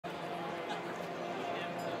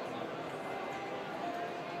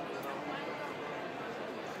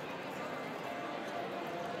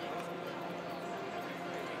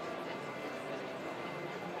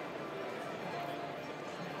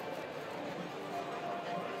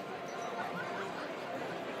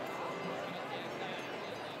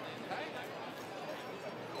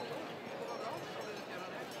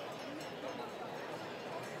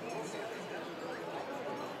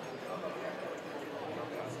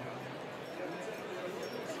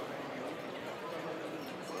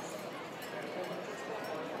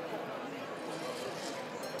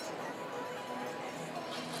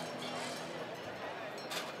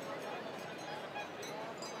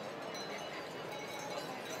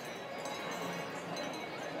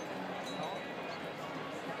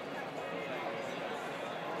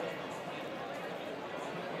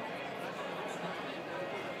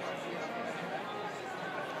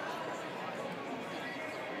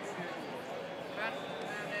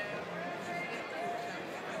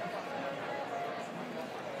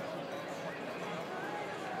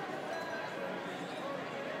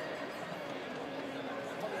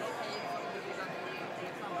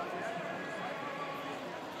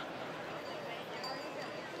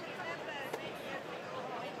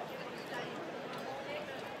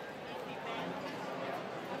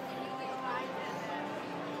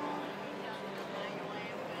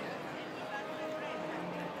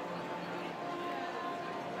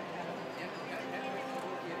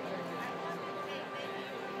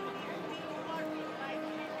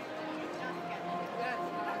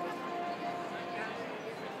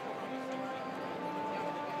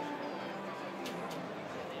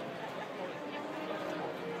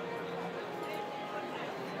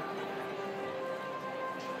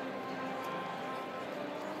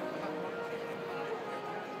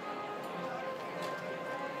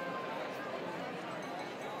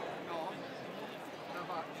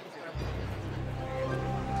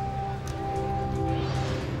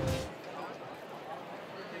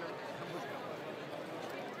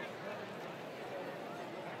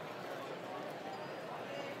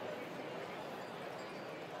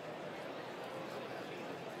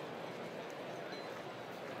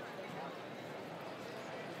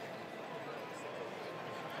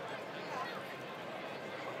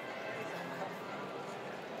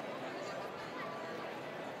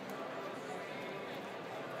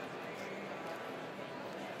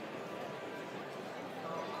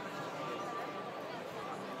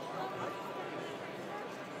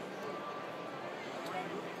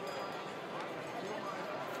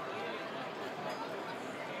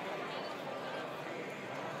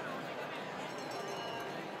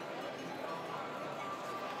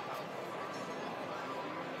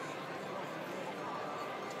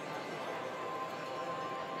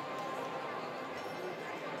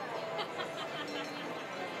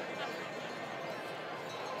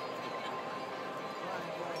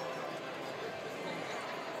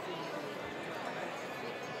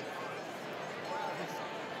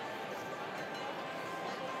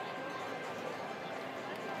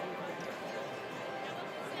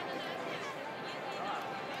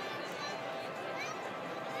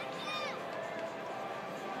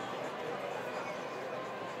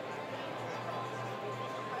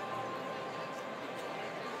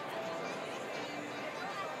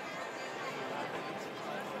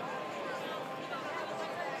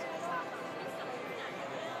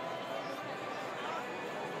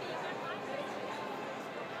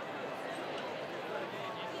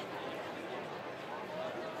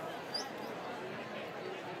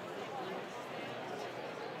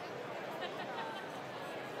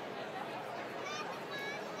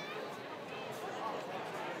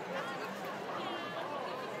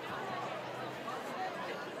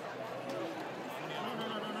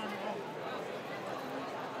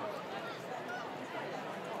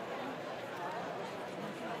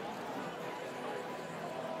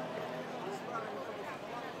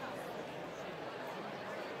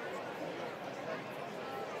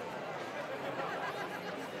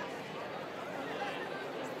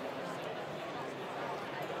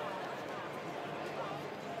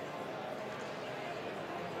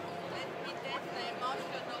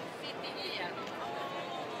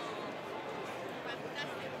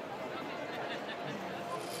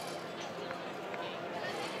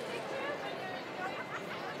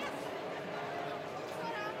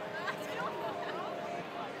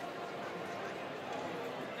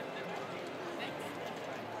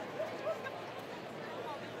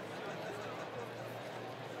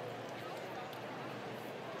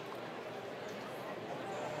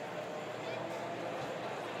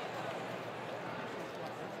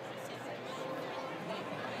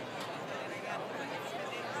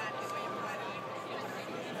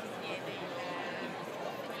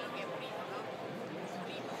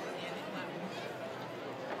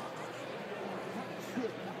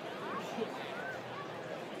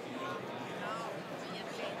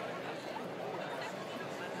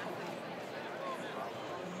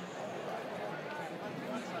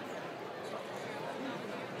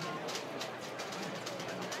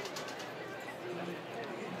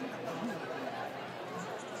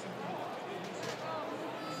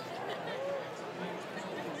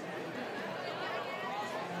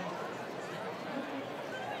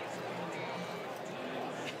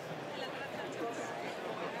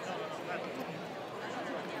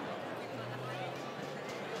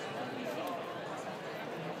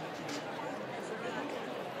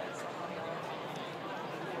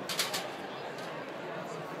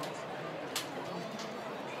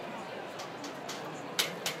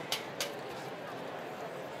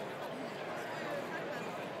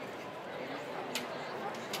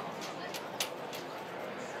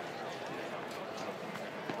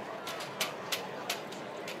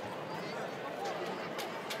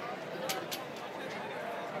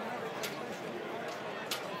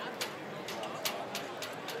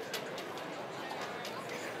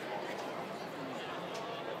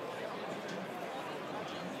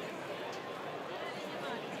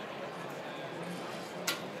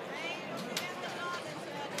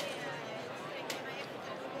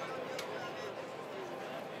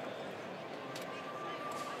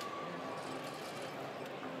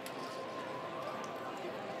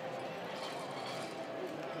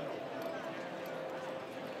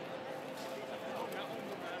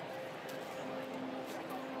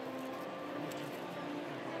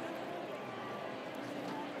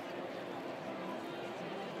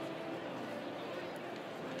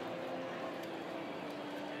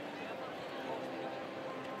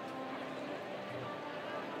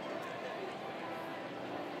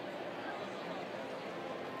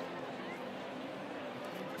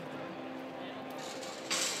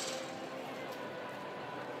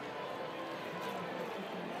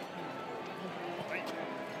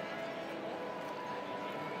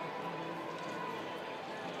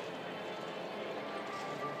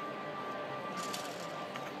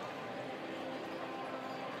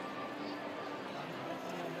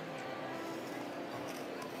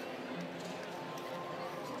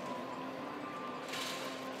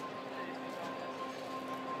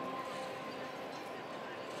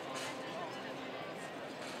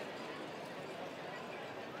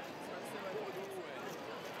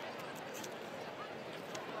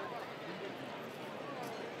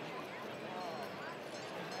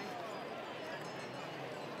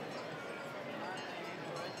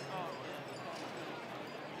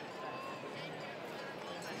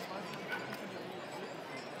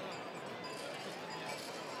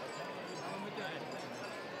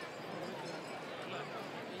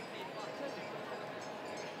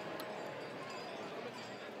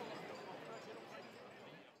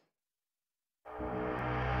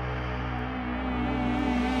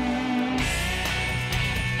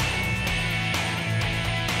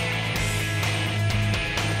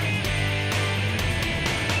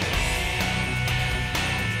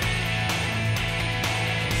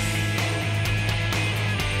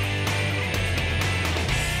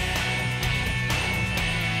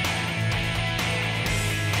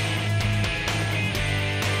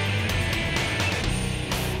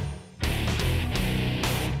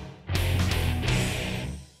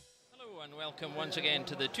Welcome once again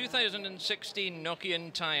to the 2016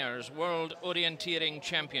 Nokian Tyres World Orienteering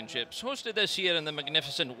Championships, hosted this year in the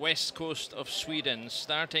magnificent west coast of Sweden,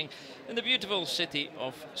 starting in the beautiful city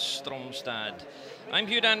of Strömstad. I'm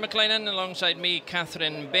Hugh Dan McLennan, alongside me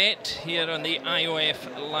Catherine Bett, here on the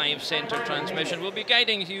IOF Live Centre transmission. We'll be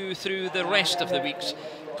guiding you through the rest of the week's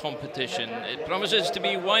competition. It promises to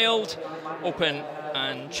be wild, open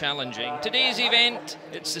and challenging. Today's event,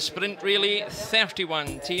 it's the sprint relay,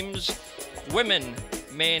 31 teams, women,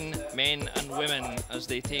 men and women, as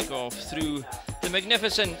they take off through the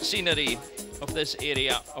magnificent scenery of this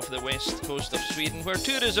area of the west coast of Sweden, where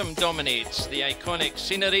tourism dominates. The iconic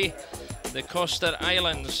scenery, the Coastal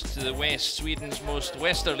Islands to the west, Sweden's most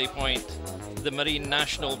westerly point, the Marine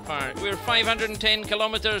National Park. We're 510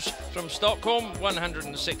 kilometres from Stockholm,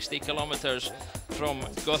 160 kilometres from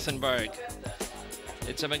Gothenburg.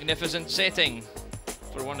 It's a magnificent setting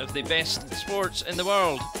for one of the best sports in the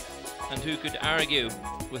world, and who could argue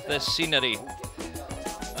with this scenery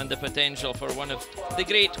and the potential for one of the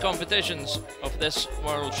great competitions of this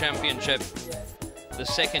World Championship, the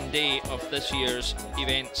second day of this year's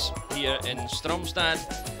events here in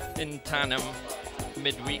Strömstad, in Tanum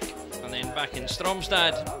midweek, and then back in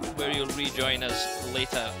Strömstad, where you'll rejoin us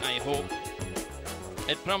later, I hope.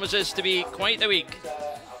 It promises to be quite a week.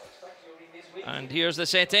 And here's the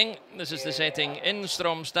setting. This is the setting in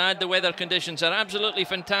Strömstad. The weather conditions are absolutely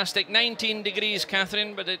fantastic. 19 degrees,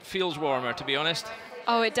 Catherine, but it feels warmer, to be honest.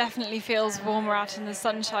 Oh, it definitely feels warmer out in the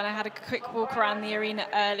sunshine. I had a quick walk around the arena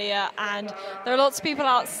earlier, and there are lots of people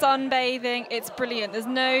out sunbathing. It's brilliant. There's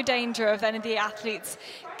no danger of any of the athletes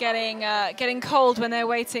getting cold when they're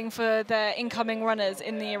waiting for their incoming runners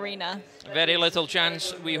in the arena. Very little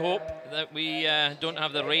chance, we hope, that we don't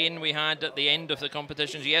have the rain we had at the end of the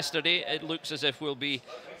competitions yesterday. It looks as if we'll be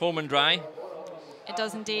home and dry. It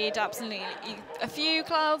does indeed, absolutely. A few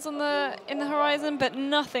clouds in the horizon, but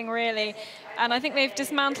nothing really. And I think they've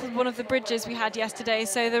dismantled one of the bridges we had yesterday,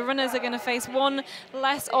 so the runners are going to face one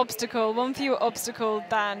fewer obstacle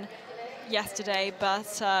than yesterday,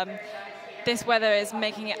 but this weather is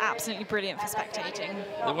making it absolutely brilliant for spectating.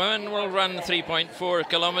 The women will run 3.4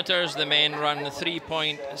 kilometres, the men run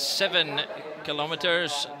 3.7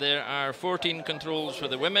 kilometres. There are 14 controls for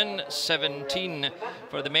the women, 17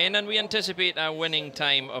 for the men, and we anticipate a winning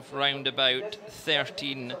time of round about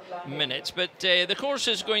 13 minutes. But the course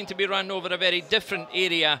is going to be run over a very different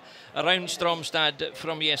area around Strömstad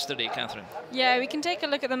from yesterday, Catherine. Yeah, we can take a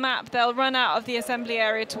look at the map. They'll run out of the assembly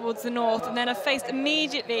area towards the north and then are faced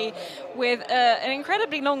immediately with an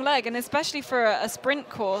incredibly long leg, and especially for a sprint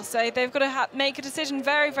course. So they've got to make a decision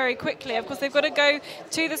very, very quickly. Of course, they've got to go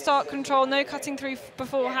to the start control, no cutting through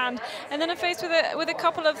beforehand, and then are faced with a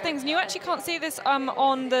couple of things. And you actually can't see this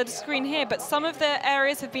on the screen here, but some of the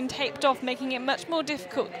areas have been taped off, making it much more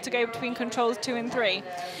difficult to go between controls 2 and 3.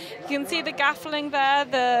 You can see the gaffling there.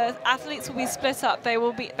 The athletes will be split up. They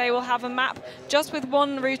will have a map just with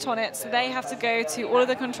one route on it, so they have to go to all of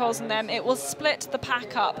the controls on them. It will split the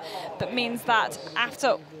pack up, but means that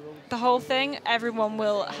after the whole thing, everyone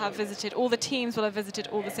will have visited, all the teams will have visited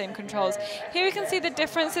all the same controls. Here we can see the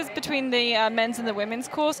differences between the men's and the women's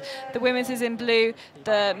course. The women's is in blue,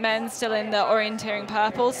 the men's still in the orienteering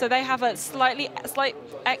purple, so they have a slight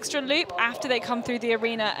extra loop after they come through the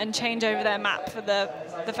arena and change over their map for the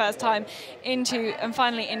first time and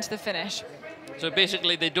finally into the finish. So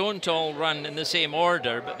basically they don't all run in the same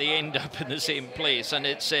order, but they end up in the same place. And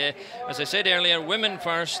it's, as I said earlier, women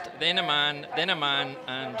first, then a man,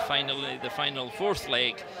 and finally the final fourth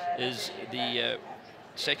leg is the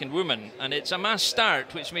second woman. And it's a mass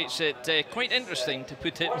start, which makes it quite interesting, to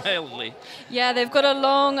put it mildly. Yeah, they've got a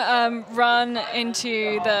long run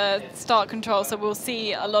into the start control, so we'll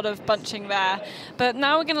see a lot of bunching there. But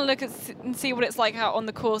now we're going to look at and see what it's like out on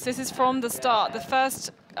the course. This is from the start. The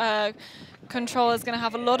first control is going to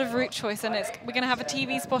have a lot of route choice, and we're going to have a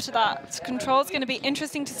TV spot of that control. It's going to be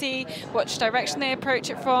interesting to see which direction they approach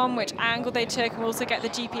it from, which angle they took, and we'll also get the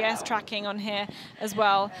GPS tracking on here as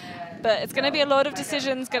well. But it's going to be a lot of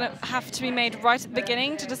decisions going to have to be made right at the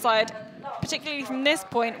beginning to decide, particularly from this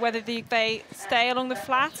point, whether they stay along the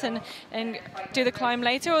flat and do the climb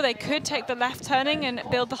later, or they could take the left turning and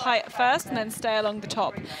build the height first and then stay along the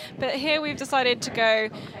top. But here we've decided to go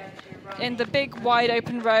in the big wide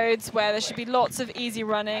open roads where there should be lots of easy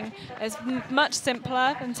running is much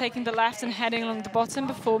simpler than taking the left and heading along the bottom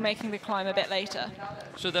before making the climb a bit later.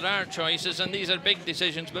 So there are choices, and these are big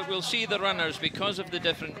decisions, but we'll see the runners, because of the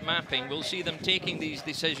different mapping, we'll see them taking these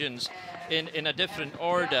decisions in a different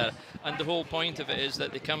order, and the whole point of it is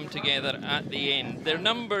that they come together at the end. They're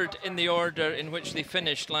numbered in the order in which they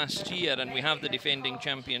finished last year, and we have the defending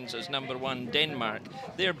champions as number 1, Denmark.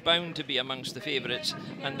 They're bound to be amongst the favourites,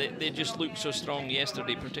 and they just looked so strong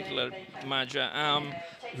yesterday, particularly Maja Am,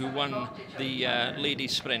 who won the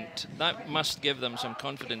ladies sprint. That must give them some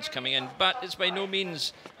confidence coming in, but it's by no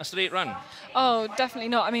means a straight run. Oh, definitely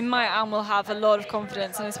not. I mean, Maja Am will have a lot of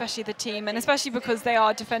confidence, and especially the team, and especially because they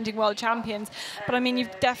are defending world champions. But I mean,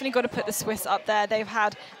 you've definitely got to put the Swiss up there. They've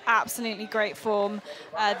had absolutely great form.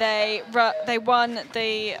 They won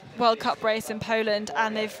the World Cup race in Poland,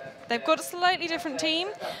 and they've got a slightly different team,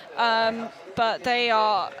 but they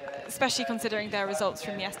are, especially considering their results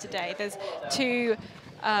from yesterday. There's two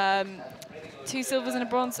silvers and a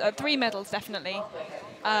bronze, 3 medals definitely.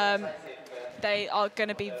 They are going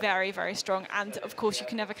to be very, very strong, and of course you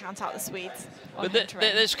can never count out the Swedes. But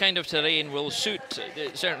this kind of terrain will suit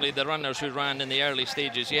certainly the runners who ran in the early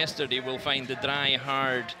stages yesterday. Will find the dry,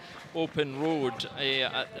 hard, open road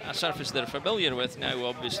a surface they're familiar with now,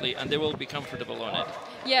 obviously, and they will be comfortable on it.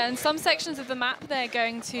 Yeah, and some sections of the map they're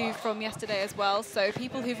going to from yesterday as well, so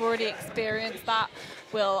people who've already experienced that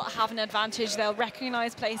will have an advantage. They'll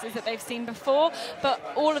recognise places that they've seen before, but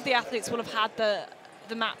all of the athletes will have had the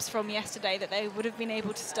maps from yesterday that they would have been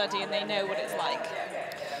able to study, and they know what it's like.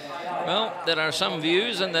 Well, there are some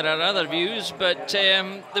views and there are other views, but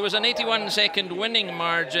there was an 81-second winning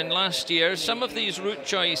margin last year. Some of these route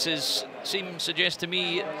choices suggest to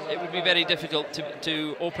me it would be very difficult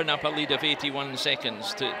to open up a lead of 81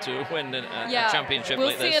 seconds to win a championship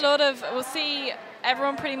like this. We'll see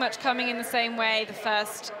everyone pretty much coming in the same way,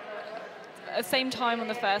 same time on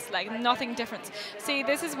the first leg, nothing different. See,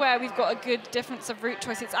 this is where we've got a good difference of route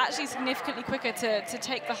choice. It's actually significantly quicker to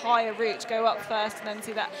take the higher route, go up first and then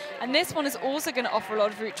see that. And this one is also going to offer a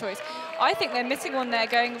lot of route choice. I think they're missing one there,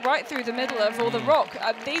 going right through the middle of all the rock.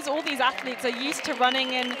 All these athletes are used to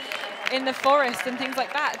running in the forest and things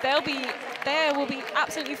like that. They will be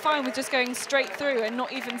absolutely fine with just going straight through and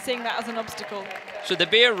not even seeing that as an obstacle. So the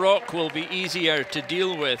bare rock will be easier to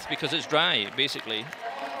deal with because it's dry, basically.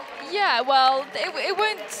 Yeah, well, it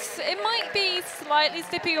won't. It might be slightly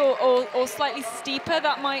stippy or slightly steeper.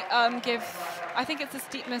 That might give. I think it's the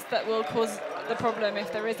steepness that will cause the problem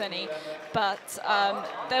if there is any. But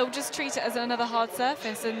they'll just treat it as another hard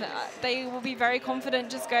surface, and they will be very confident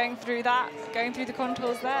just going through the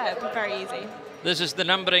contours there. It'll be very easy. This is the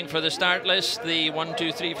numbering for the start list. The 1,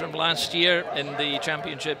 2, 3 from last year in the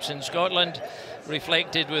championships in Scotland,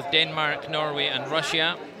 reflected with Denmark, Norway, and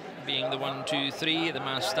Russia being the 1, 2, 3, the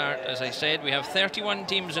mass start, as I said. We have 31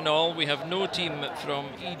 teams in all. We have no team from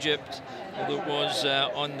Egypt, although it was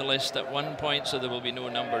on the list at one point, so there will be no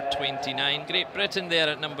number 29. Great Britain there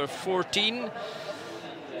at number 14.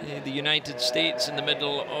 The United States in the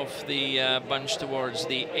middle of the bunch towards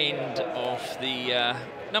the end of the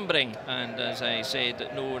numbering, and as I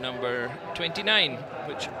said, no number 29,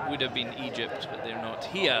 which would have been Egypt, but they're not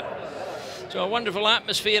here. So a wonderful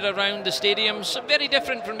atmosphere around the stadiums. Very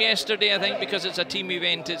different from yesterday, I think, because it's a team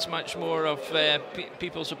event. It's much more of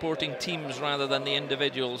people supporting teams rather than the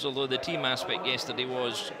individuals, although the team aspect yesterday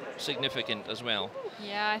was significant as well.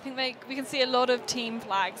 Yeah, I think we can see a lot of team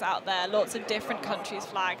flags out there, lots of different countries'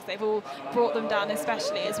 flags. They've all brought them down,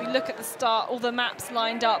 especially as we look at the start, all the maps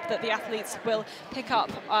lined up that the athletes will pick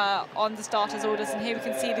up on the starters' orders. And here we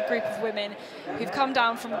can see the group of women who've come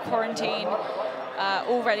down from quarantine,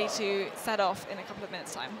 all ready to set off in a couple of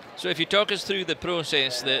minutes' time. So if you talk us through the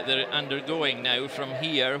process that they're undergoing now from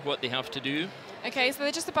here, what they have to do. Okay, so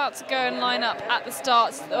they're just about to go and line up at the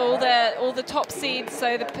start, all the top seeds,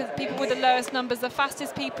 so the people with the lowest numbers, the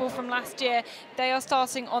fastest people from last year, they are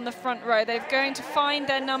starting on the front row. They're going to find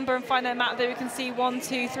their number and find their map. There we can see 1,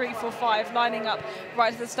 2, 3, 4, 5 lining up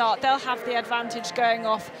right at the start. They'll have the advantage going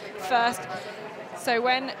off first. So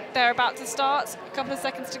when they're about to start, a couple of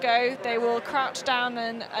seconds to go, they will crouch down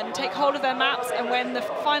and take hold of their maps, and when the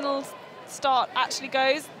final start actually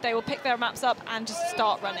goes, they will pick their maps up and just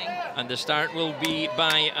start running. And the start will be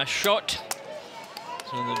by a shot,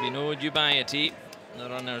 so there'll be no dubiety. The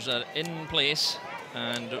runners are in place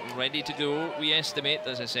and ready to go. We estimate,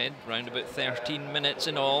 as I said, around about 13 minutes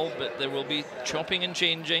in all, but there will be chopping and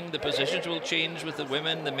changing. The positions will change with the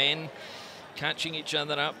women, the men catching each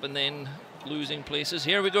other up and then losing places.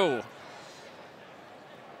 Here we go.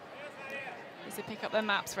 As they pick up their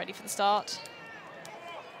maps, ready for the start.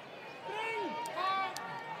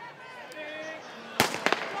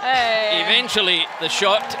 Hey. Eventually the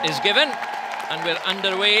shot is given and we're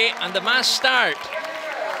underway, and the mass start.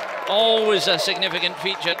 Always a significant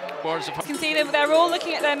feature. You can see them, they're all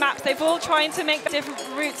looking at their maps. They've all trying to make the different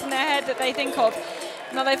routes in their head that they think of.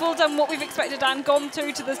 Now they've all done what we've expected and gone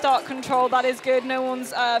through to the start control. That is good. No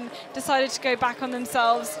one's decided to go back on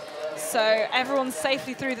themselves. So everyone's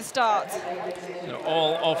safely through the start. They're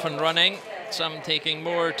all off and running. Some taking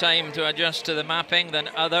more time to adjust to the mapping than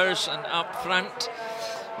others. And up front,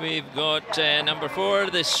 we've got number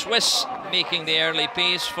 4, the Swiss, making the early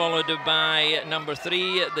pace, followed by number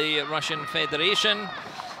 3, the Russian Federation.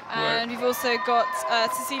 And we've also got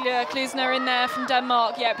Cecilia Klusner in there from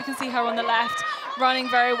Denmark. Yeah, we can see her on the left, running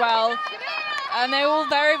very well. And they're all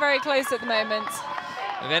very, very close at the moment.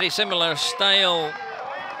 A very similar style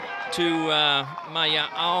to Maya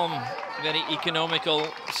Alm, very economical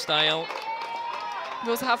style. We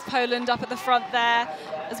also have Poland up at the front there,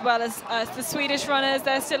 as well as the Swedish runners.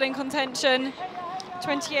 They're still in contention.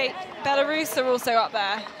 28 Belarus are also up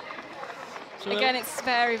there. So again, it's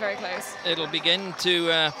very, very close. It'll begin to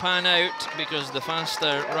pan out because the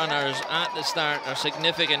faster runners at the start are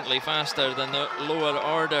significantly faster than the lower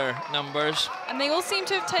order numbers. And they all seem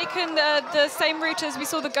to have taken the same route as we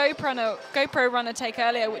saw the GoPro runner take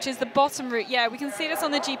earlier, which is the bottom route. Yeah, we can see this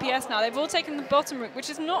on the GPS now. They've all taken the bottom route,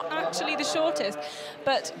 which is not actually the shortest.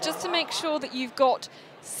 But just to make sure that you've got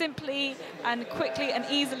simply and quickly and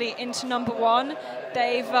easily into number 1,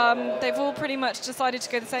 they've all pretty much decided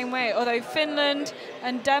to go the same way, although Finland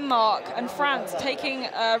and Denmark and France taking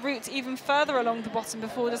routes even further along the bottom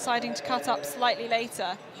before deciding to cut up slightly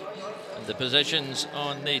later. And the positions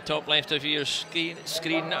on the top left of your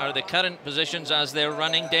screen are the current positions as they're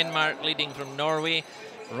running. Denmark leading from Norway,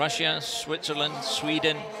 Russia, Switzerland,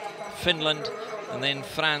 Sweden, Finland, and then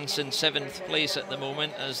France in 7th place at the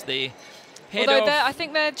moment as they although I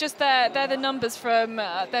think they're the numbers from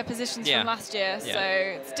their positions from last year, so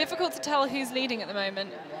it's difficult to tell who's leading at the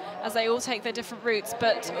moment as they all take their different routes,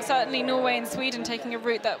 but certainly Norway and Sweden taking a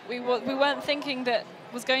route that we weren't thinking that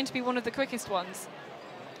was going to be one of the quickest ones.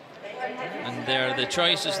 And they're the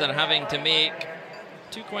choices they're having to make,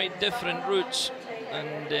 2 quite different routes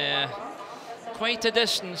and quite a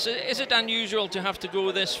distance. Is it unusual to have to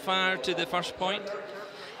go this far to the first point?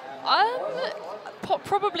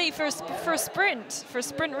 Probably for a sprint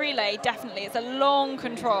relay, definitely. It's a long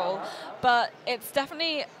control, but it's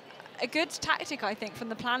definitely a good tactic, I think, from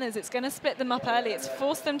the planners. It's going to split them up early. It's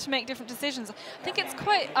forced them to make different decisions. I think it's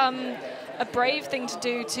quite a brave thing to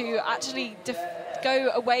do, to actually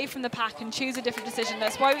go away from the pack and choose a different decision.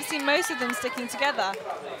 That's why we've seen most of them sticking together.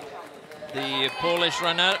 The Polish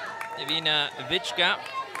runner, Ewina Wiczka,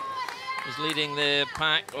 is leading the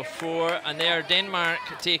pack of 4, and there Denmark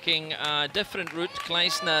taking a different route.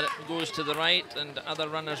 Kleisner goes to the right and other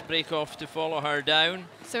runners break off to follow her down.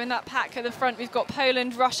 So in that pack at the front we've got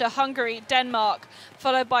Poland, Russia, Hungary, Denmark,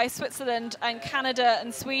 followed by Switzerland and Canada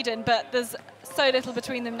and Sweden, but there's so little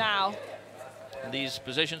between them now. And these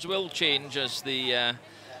positions will change as the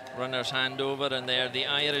runners hand over, and there the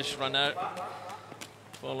Irish runner,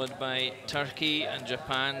 followed by Turkey and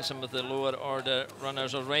Japan. Some of the lower order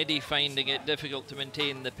runners already finding it difficult to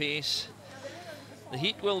maintain the pace. The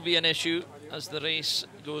heat will be an issue as the race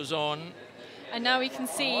goes on. And now we can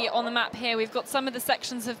see on the map here, we've got some of the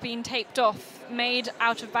sections have been taped off, made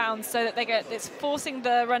out of bounds, so that it's forcing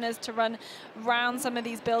the runners to run round some of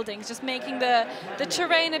these buildings, just making the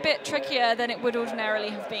terrain a bit trickier than it would ordinarily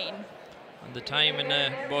have been. And the time in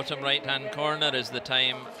the bottom right-hand corner is the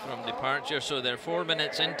time from departure, so they're 4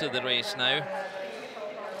 minutes into the race now.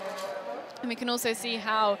 And we can also see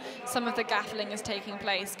how some of the gaffling is taking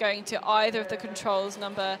place, going to either of the controls,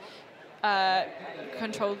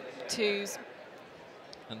 control 2s.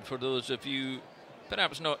 And for those of you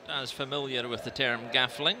perhaps not as familiar with the term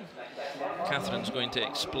gaffling, Catherine's going to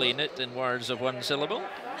explain it in words of 1 syllable.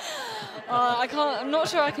 I'm not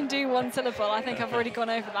sure I can do 1 syllable. I think I've already gone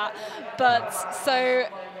over that. But so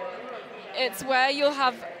it's where you'll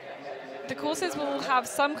have, the courses will have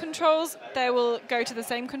some controls, they will go to the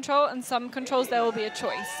same control, and some controls there will be a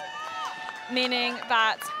choice. Meaning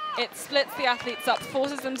that it splits the athletes up,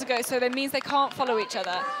 forces them to go, so that means they can't follow each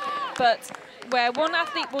other. But where one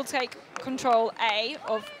athlete will take control A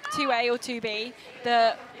of 2A or 2B,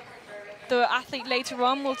 the athlete later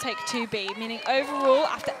on will take 2B, meaning overall,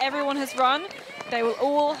 after everyone has run, they will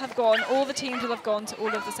all have gone, all the teams will have gone to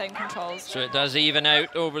all of the same controls. So it does even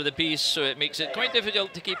out over the piece, so it makes it quite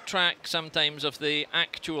difficult to keep track sometimes of the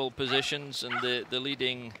actual positions and the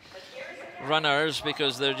leading runners,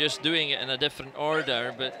 because they're just doing it in a different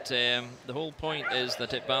order, but the whole point is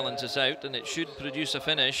that it balances out and it should produce a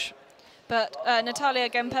finish. But Natalia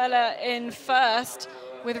Gempela in first,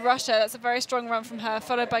 with Russia. That's a very strong run from her,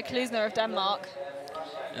 followed by Klusner of Denmark.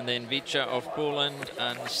 And then Vicha of Poland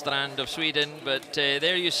and Strand of Sweden. But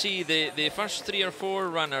there you see the first 3 or 4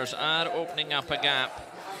 runners are opening up a gap.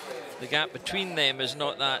 The gap between them is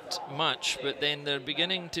not that much, but then they're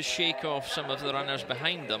beginning to shake off some of the runners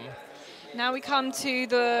behind them. Now we come to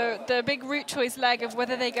the big route choice leg of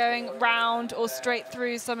whether they're going round or straight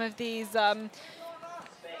through some of these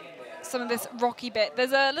some of this rocky bit.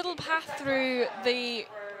 There's a little path through the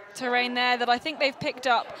terrain there that I think they've picked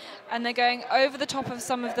up, and they're going over the top of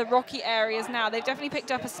some of the rocky areas now. They've definitely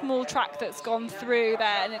picked up a small track that's gone through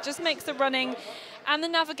there, and it just makes the running and the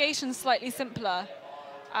navigation slightly simpler,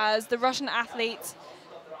 as the Russian athlete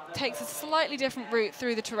takes a slightly different route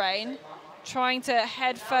through the terrain, trying to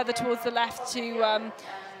head further towards the left to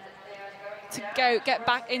get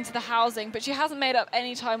back into the housing, but she hasn't made up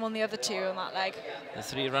any time on the other 2 on that leg. The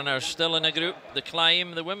 3 runners still in a group. The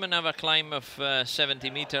climb, the women have a climb of 70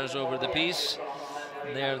 meters over the piece.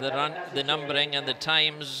 There the numbering and the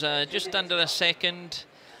times, just under a second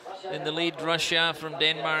in the lead. Russia from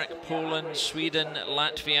Denmark, Poland, Sweden,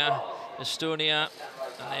 Latvia, Estonia,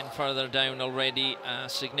 and then further down already a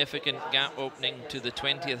significant gap opening to the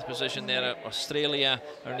 20th position there. Australia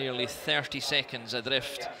are nearly 30 seconds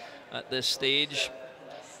adrift at this stage.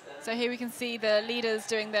 So here we can see the leaders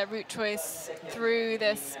doing their route choice through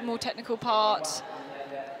this more technical part.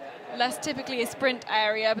 Less typically a sprint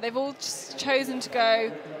area, but they've all just chosen to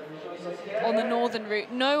go on the northern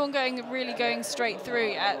route. No one really going straight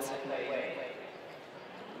through yet.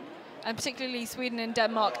 And particularly Sweden and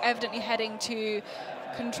Denmark evidently heading to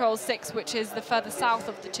control 6, which is the further south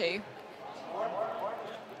of the 2.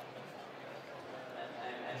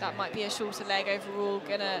 That might be a shorter leg overall,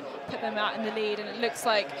 gonna put them out in the lead, and it looks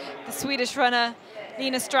like the Swedish runner,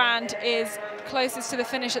 Lina Strand, is closest to the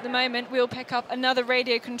finish at the moment. We'll pick up another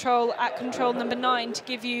radio control at control number 9 to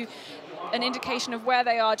give you an indication of where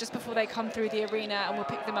they are just before they come through the arena, and we'll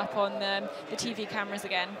pick them up on the TV cameras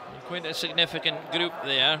again. Quite a significant group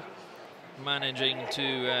there, managing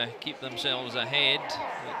to keep themselves ahead,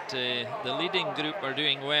 but the leading group are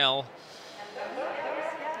doing well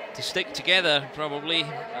to stick together probably,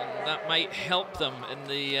 and that might help them in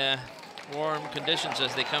the warm conditions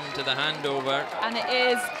as they come to the handover. And it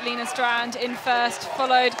is Lina Strand in first,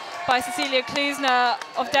 followed by Cecilia Klusner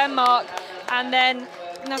of Denmark, and then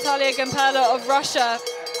Natalia Gemperla of Russia,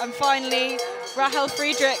 and finally Rahel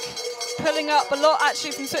Friedrich pulling up a lot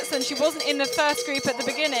actually from Switzerland. She wasn't in the first group at the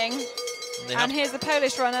beginning. And here's the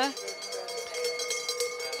Polish runner.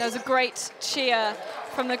 There was a great cheer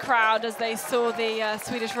from the crowd as they saw the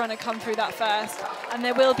Swedish runner come through that first. And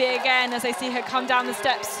there will be again as they see her come down the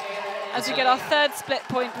steps as we get our 3rd split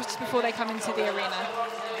point just before they come into the arena.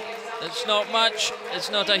 It's not much,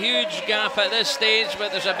 it's not a huge gap at this stage,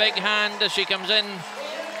 but there's a big hand as she comes in.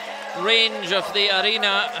 Range of the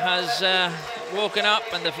arena has woken up,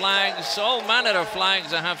 and the flags, all manner of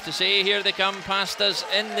flags I have to say, here they come past us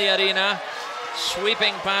in the arena,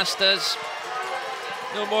 sweeping past us.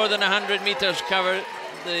 No more than 100 meters covered,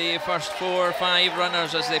 the first 4 or 5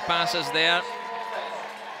 runners as they pass us there.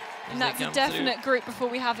 And that's a definite group before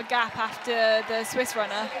we have a gap after the Swiss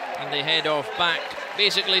runner. And they head off back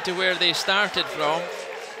basically to where they started from,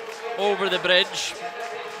 over the bridge.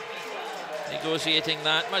 Negotiating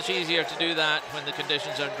that, much easier to do that when the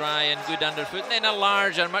conditions are dry and good underfoot. And then a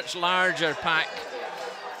larger, much larger pack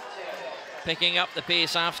picking up the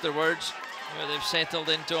pace afterwards, where they've settled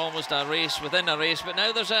into almost a race within a race. But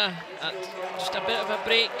now there's just a bit of a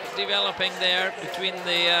break developing there between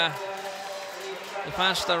the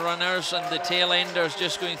faster runners and the tail enders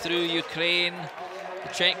just going through. Ukraine,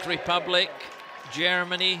 the Czech Republic,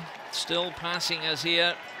 Germany still passing us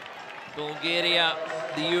here, Bulgaria,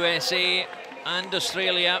 the USA and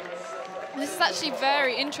Australia. This is actually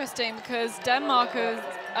very interesting because Denmark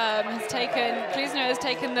has taken, Klusner has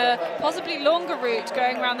taken the possibly longer route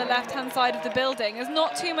going around the left-hand side of the building. There's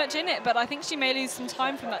not too much in it, but I think she may lose some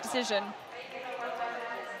time from that decision.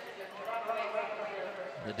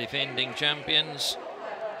 The defending champions.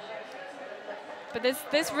 But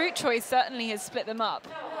this route choice certainly has split them up.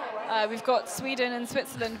 We've got Sweden and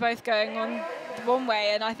Switzerland both going on one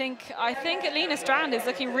way, and I think Lina Strand is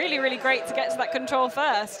looking really, really great to get to that control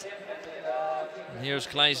first. And here's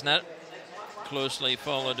Kleisner, closely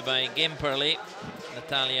followed by Gemperle,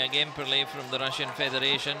 Natalia Gemperle from the Russian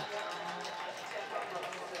Federation.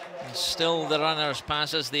 And still the runners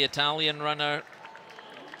passes the Italian runner,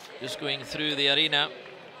 just going through the arena.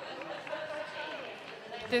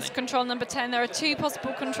 This control number 10, there are 2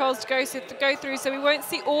 possible controls to go through, so we won't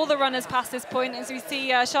see all the runners past this point. As we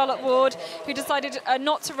see Charlotte Ward, who decided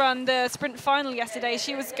not to run the sprint final yesterday.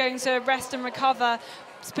 She was going to rest and recover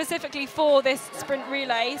specifically for this sprint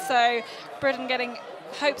relay. So Britain getting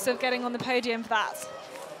hopes of getting on the podium for that.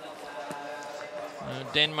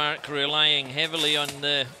 Denmark relying heavily on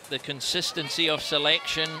the consistency of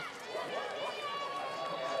selection,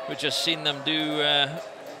 which has seen them do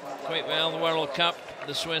quite well. The World Cup,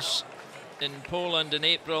 the Swiss in Poland in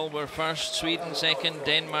April were first, Sweden second,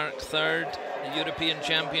 Denmark third. The European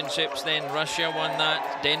Championships then, Russia won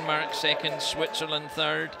that, Denmark second, Switzerland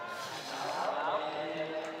third.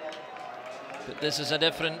 But this is a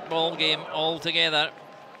different ball game altogether.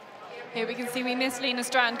 Here we can see we missed Lina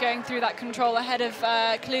Strand going through that control ahead of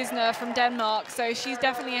Klusner from Denmark. So she's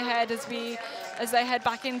definitely ahead as they head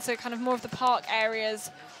back into kind of more of the park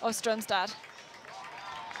areas of Strömstad.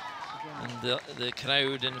 And the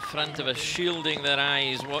crowd in front of us shielding their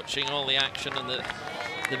eyes, watching all the action on the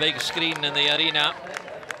big screen in the arena.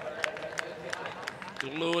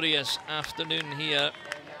 Glorious afternoon here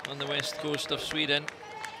on the west coast of Sweden.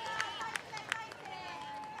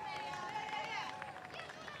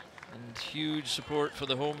 And huge support for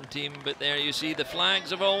the home team, but there you see the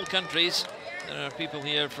flags of all countries. There are people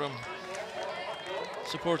here from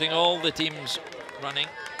supporting all the teams running.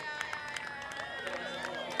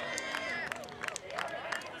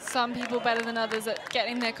 Some people better than others at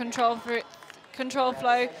getting their control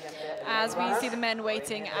flow, as we see the men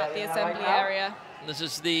waiting at the assembly area. This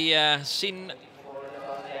is the scene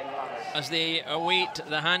as they await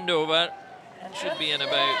the handover. Should be in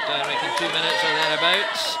about, I reckon, 2 minutes or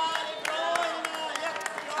thereabouts.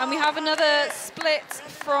 And we have another split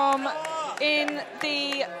from in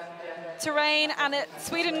the terrain, and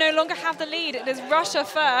Sweden no longer have the lead. It is Russia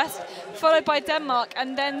first, followed by Denmark,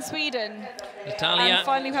 and then Sweden. Natalia, and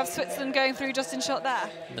finally we have Switzerland going through just in shot there.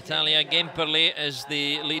 Natalia Gemperle is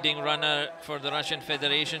the leading runner for the Russian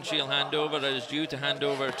Federation. She'll hand over, is due to hand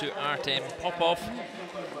over to Artem Popov.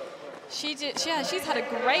 She's had a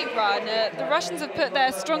great run. The Russians have put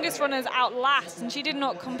their strongest runners out last, and she did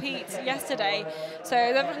not compete yesterday. So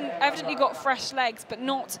they've evidently got fresh legs, but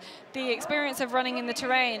not the experience of running in the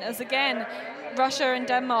terrain, as again, Russia and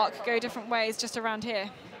Denmark go different ways just around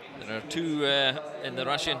here. There are two in the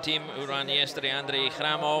Russian team who ran yesterday, Andrei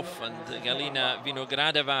Khramov and Galina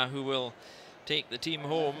Vinogradova, who will take the team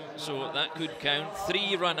home, so that could count.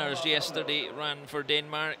 3 runners yesterday ran for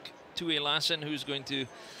Denmark. Tue Lassen, who's going to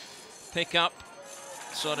pick up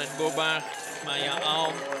Soren Bobach, Maja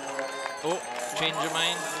Alm. Oh, change your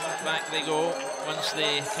mind. Back they go once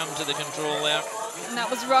they come to the control there. And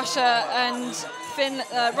that was Russia and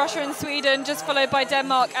Russia and Sweden, just followed by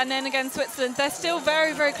Denmark, and then again Switzerland. They're still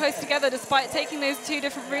very, very close together despite taking those 2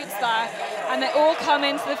 different routes there, and they all come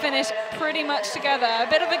into the finish pretty much together. A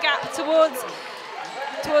bit of a gap towards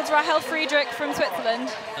Rahel Friedrich from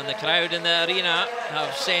Switzerland. And the crowd in the arena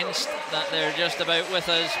have sensed that they're just about with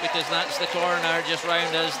us, because that's the corner just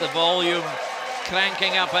round us. The volume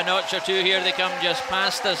cranking up a notch or 2 here. They come just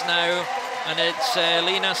past us now, and it's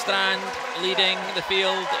Lina Strand leading the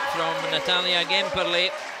field from Natalia Gemperle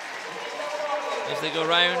as they go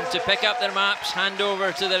round to pick up their maps, hand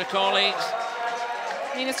over to their colleagues.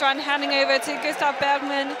 Lina Strand handing over to Gustav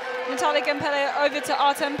Bergman, Natalia Gemperle over to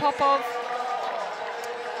Artem Popov,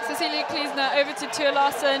 Cecilia Klusner over to Tue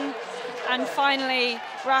Lassen, and finally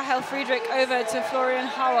Rahel Friedrich over to Florian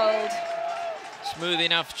Howald. Smooth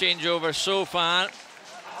enough changeover so far.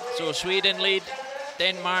 So Sweden lead,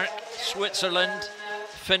 Denmark, Switzerland,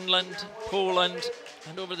 Finland, Poland,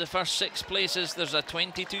 and over the first 6 places there's a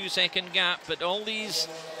 22-second gap, but all these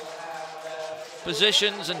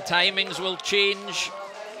positions and timings will change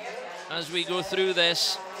as we go through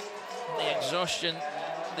this. The exhaustion,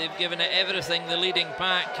 they've given it everything. The leading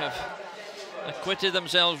pack have acquitted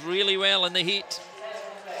themselves really well in the heat.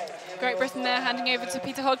 Great Britain there handing over to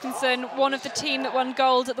Peter Hodgkinson, one of the team that won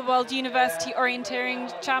gold at the World University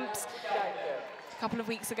Orienteering Champs a couple of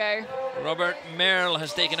weeks ago. Robert Merle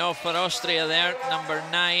has taken off for Austria there, number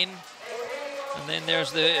 9. And then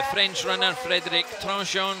there's the French runner Frédéric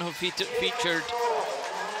Tranchon, who featured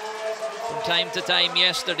from time to time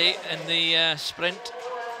yesterday in the sprint.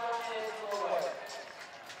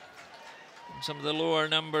 And some of the lower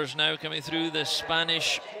numbers now coming through. The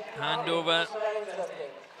Spanish handover.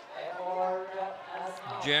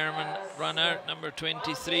 German runner, number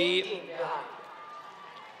 23.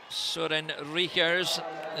 Soren Riechers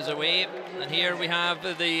is away. And here we have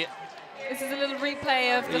the... This is a little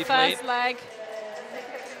replay of the first leg.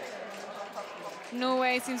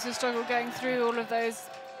 Norway seems to struggle going through all of those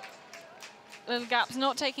little gaps,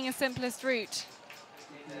 not taking a simplest route.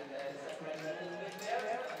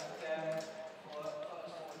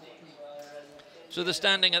 So the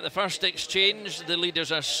standing at the first exchange, the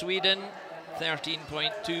leaders are Sweden,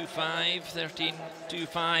 13.25,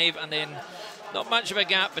 13.25, and then not much of a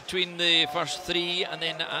gap between the first three, and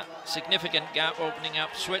then a significant gap opening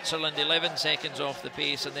up. Switzerland 11 seconds off the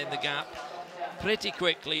pace, and then the gap pretty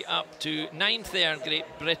quickly up to 9th there, Great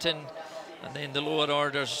Britain, and then the lower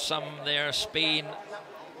orders, some there, Spain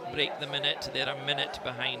break the minute. They're a minute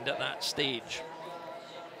behind at that stage.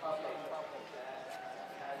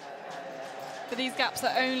 But these gaps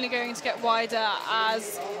are only going to get wider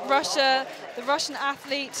as Russia, the Russian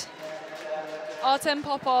athlete Artem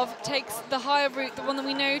Popov, takes the higher route, the one that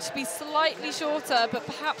we know to be slightly shorter but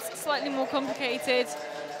perhaps slightly more complicated.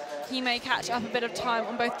 He may catch up a bit of time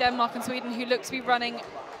on both Denmark and Sweden, who look to be running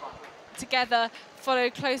together,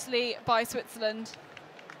 followed closely by Switzerland.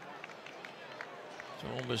 So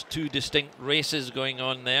almost two distinct races going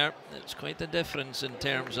on there. It's quite a difference in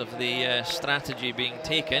terms of the strategy being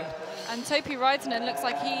taken. And Topi Raitanen looks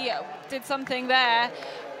like he did something there,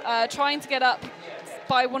 trying to get up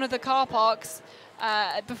by one of the car parks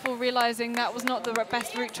before realizing that was not the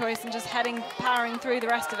best route choice and just powering through the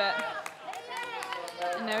rest of it.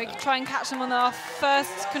 And now we can try and catch them on our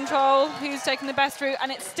first control, who's taking the best route,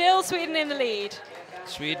 and it's still Sweden in the lead.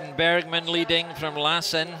 Sweden, Bergman leading from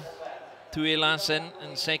Lassen. Tue Lassen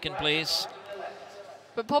in second place.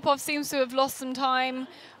 But Popov seems to have lost some time,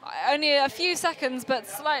 only a few seconds, but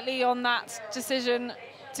slightly on that decision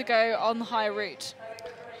to go on the high route.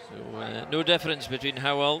 So no difference between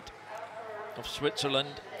Howald of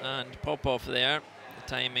Switzerland and Popov there. The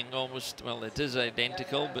timing almost, well, it is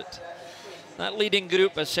identical, but that leading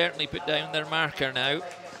group has certainly put down their marker now.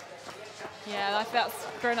 Yeah, I think that's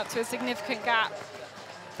grown up to a significant gap.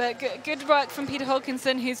 But good work from Peter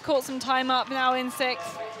Hodkinson, who's caught some time up now in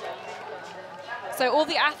 6th. So all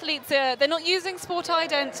the athletes, they're not using Sport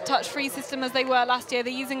Ident touch-free system as they were last year.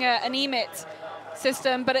 They're using an EMIT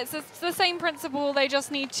system, but it's the same principle. They just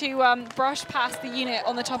need to brush past the unit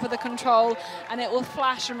on the top of the control, and it will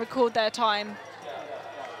flash and record their time.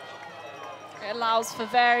 It allows for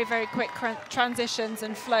very, very quick transitions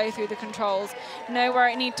and flow through the controls.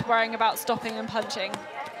 No need to worrying about stopping and punching.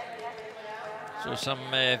 So some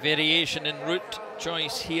variation in route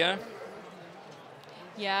choice here.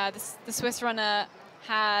 Yeah, the Swiss runner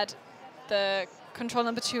had the control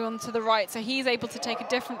number 2 on to the right, so he's able to take a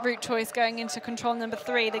different route choice going into control number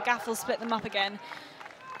 3. The gaff will split them up again,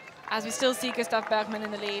 as we still see Gustav Bergman in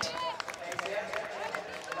the lead.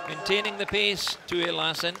 Maintaining the pace, Tue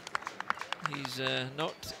Lassen. He's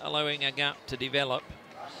not allowing a gap to develop.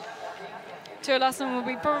 Tue Lassen will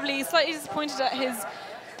be probably slightly disappointed at his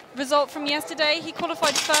result from yesterday. He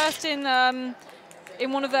qualified first in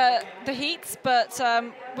one of the heats, but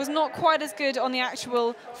was not quite as good on the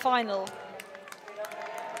actual final.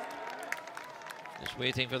 Just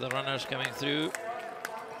waiting for the runners coming through.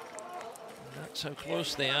 That's how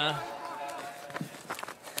close they are.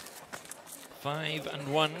 5 and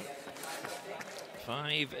 1.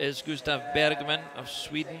 5 is Gustav Bergman of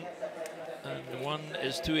Sweden, and 1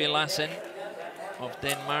 is Tue Lassen of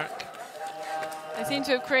Denmark. They seem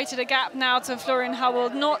to have created a gap now to Florian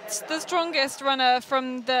Howald, not the strongest runner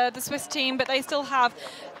from the Swiss team, but they still have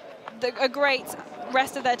a great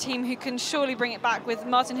rest of their team who can surely bring it back, with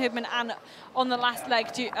Martin Hubman and on the last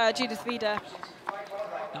leg, Judith Wieder.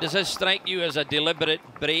 Does this strike you as a deliberate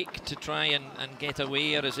break to try and get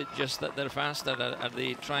away, or is it just that they're faster? Are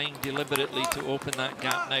they trying deliberately to open that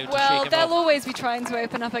gap now to shake them Well, they'll off? always be trying to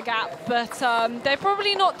open up a gap, but they're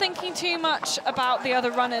probably not thinking too much about the other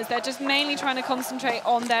runners. They're just mainly trying to concentrate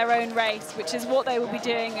on their own race, which is what they will be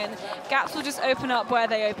doing, and gaps will just open up where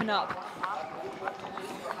they open up.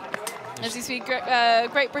 As you see,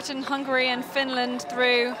 Great Britain, Hungary and Finland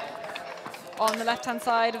through on the left-hand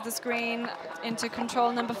side of the screen into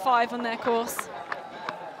control number 5 on their course.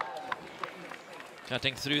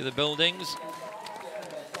 Cutting through the buildings.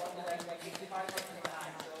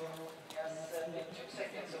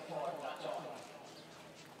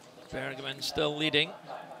 Bergman still leading.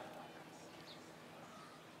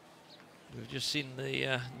 We've just seen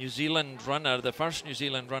the New Zealand runner, the first New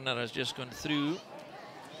Zealand runner has just gone through.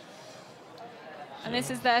 And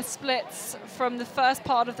this is their splits from the first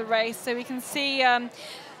part of the race. So we can see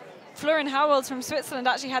Florian Howald from Switzerland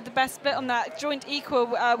actually had the best split on that joint equal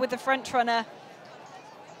with the French runner.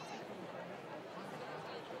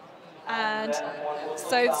 And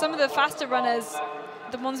so some of the faster runners,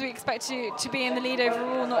 the ones we expect to be in the lead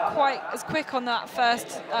overall, not quite as quick on that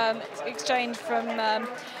first exchange from the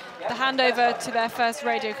handover to their first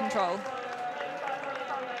radio control.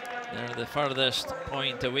 They're the furthest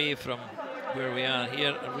point away from where we are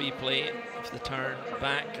here, a replay of the turn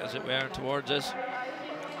back, as it were, towards us.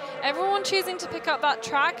 Everyone choosing to pick up that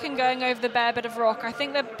track and going over the bare bit of rock. I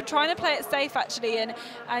think they're trying to play it safe actually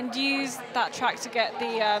and use that track to get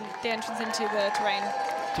the entrance into the terrain.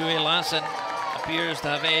 Tue Lassen appears to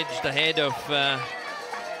have edged ahead of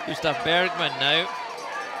Gustav Bergman now.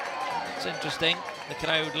 It's interesting, the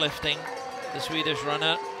crowd lifting the Swedish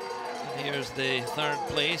runner. And here's the third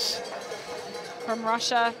place. From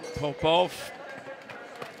Russia. Popov.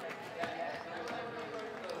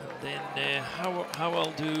 Then how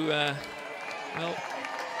will do, well,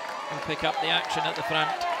 we'll pick up the action at the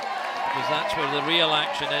front because that's where the real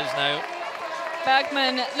action is now.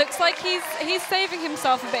 Bergman looks like he's saving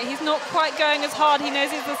himself a bit. He's not quite going as hard. He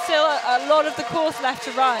knows there's still a lot of the course left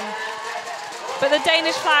to run. But the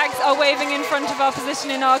Danish flags are waving in front of our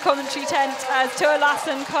position in our commentary tent as Tue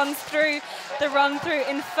Lassen comes through the run through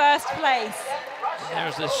in first place.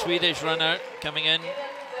 There's the Swedish runner coming in.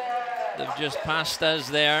 They've just passed us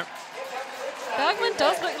there. Bergman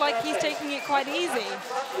does look like he's taking it quite easy.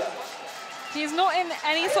 He's not in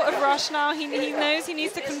any sort of rush now. He knows he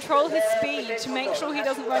needs to control his speed to make sure he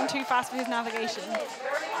doesn't run too fast with his navigation.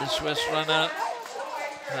 The Swiss runner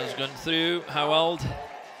has gone through. How old?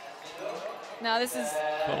 Now this is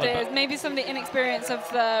maybe some of the inexperience of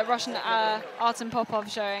the Russian Artem Popov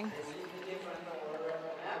showing.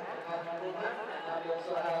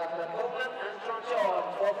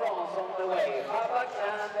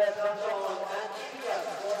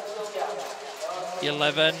 The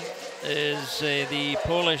 11 is the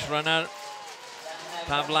Polish runner,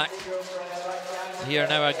 Pawlak. Here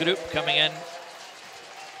now a group coming in.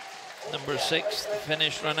 Number 6, the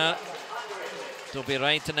Finnish runner, Topi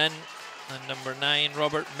Raitanen, and number 9,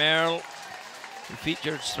 Robert Merle, who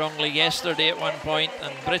featured strongly yesterday at one point,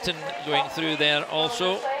 and Britain going through there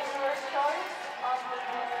also.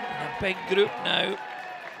 And a big group now.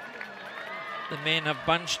 The men have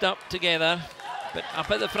bunched up together, but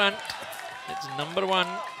up at the front, it's number 1.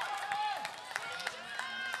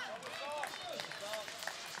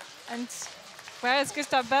 And where's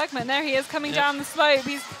Gustav Bergman? There he is coming down the slope.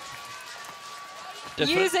 He's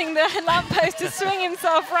using the lamppost to swing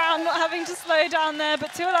himself round, not having to slow down there.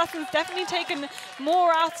 But Tue Lassen's definitely taken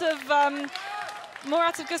more out of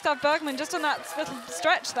Gustav Bergman just on that little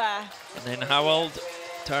stretch there. And then Howald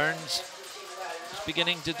turns. It's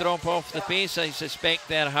beginning to drop off the pace, I suspect,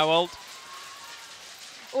 there, Howald.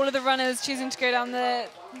 All of the runners choosing to go down the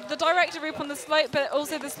director route on the slope, but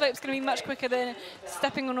also the slope's going to be much quicker than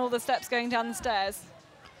stepping on all the steps going down the stairs.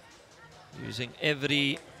 Using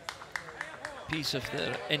every piece of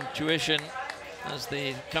their intuition as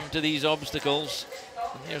they come to these obstacles.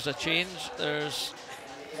 And there's a change. There's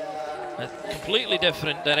a completely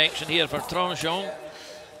different direction here for Tranchon.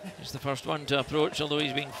 He's the first one to approach, although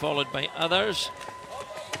he's being followed by others.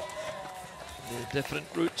 The different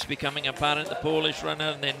routes becoming apparent. The Polish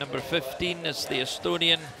runner, and then number 15 is the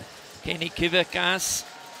Estonian Kenny Kivikas.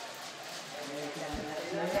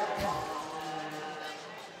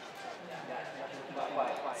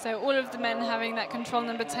 So all of the men having that control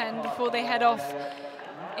number 10 before they head off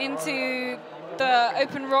into the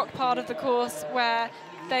open rock part of the course, where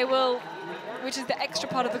they will, which is the extra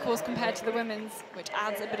part of the course compared to the women's, which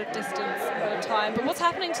adds a bit of distance, a bit of time. But what's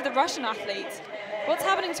happening to the Russian athletes? What's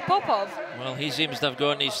happening to Popov? Well, he seems to have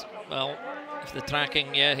gone, well, if the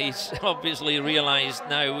tracking, yeah, he's obviously realised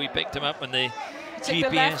now. We picked him up on the GPS.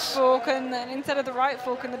 Took the left fork and then instead of the right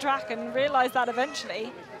fork in the track, and realised that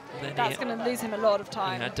eventually. That's going to lose him a lot of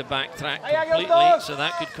time. He had to backtrack completely, so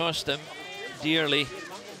that could cost him dearly.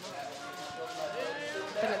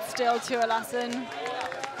 But it's still Tue Lassen.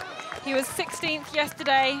 He was 16th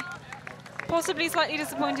yesterday, possibly slightly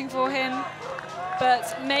disappointing for him,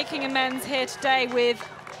 but making amends here today with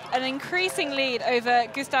an increasing lead over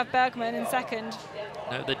Gustav Bergman in second.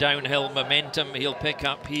 Now the downhill momentum he'll pick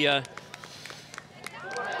up here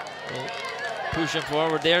will push him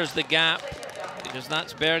forward. There's the gap, because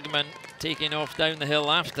that's Bergman taking off down the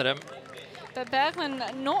hill after him. But Bergman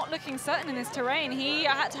not looking certain in this terrain. He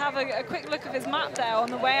had to have a quick look of his map there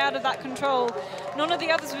on the way out of that control. None of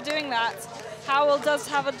the others were doing that. Howell does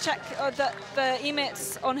have a check that the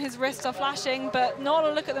emits on his wrist are flashing, but not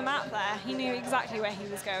a look at the map there. He knew exactly where he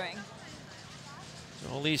was going.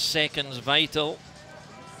 So all these seconds vital.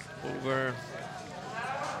 Over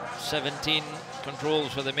 17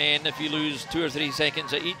 controls for the men. If you lose 2 or 3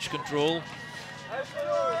 seconds at each control,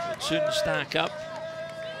 it soon stack up.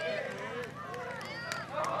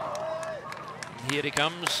 And here he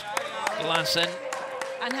comes, Lassen.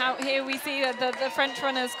 And here we see that the French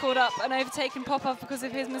runners caught up and overtaken Popov because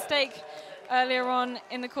of his mistake earlier on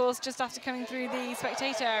in the course, just after coming through the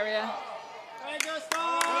spectator area.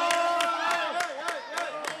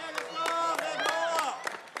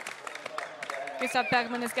 Gustav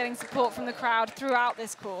Bergman is getting support from the crowd throughout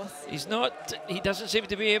this course. He doesn't seem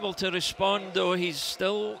to be able to respond, though. He's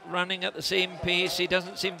still running at the same pace. He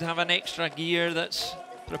doesn't seem to have an extra gear that's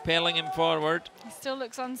propelling him forward. He still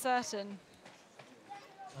looks uncertain.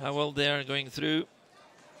 How well they're going through.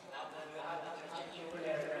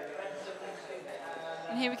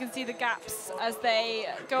 And here we can see the gaps as they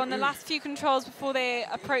go on the last few controls before they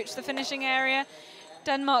approach the finishing area.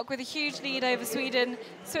 Denmark with a huge lead over Sweden,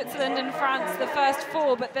 Switzerland and France, the first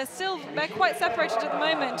four, but they're quite separated at the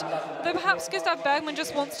moment. Although perhaps Gustav Bergman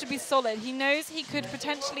just wants to be solid. He knows he could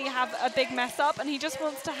potentially have a big mess up, and he just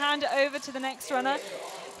wants to hand it over to the next runner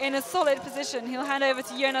in a solid position. He'll hand over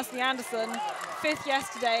to Jonas Leandersson, 5th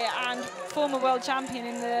yesterday and former world champion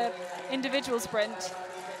in the individual sprint.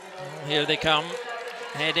 Here they come,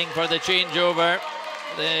 heading for the changeover.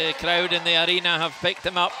 The crowd in the arena have picked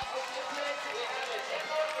them up.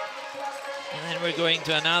 And then we're going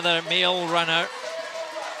to another male runner.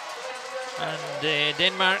 And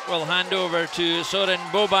Denmark will hand over to Søren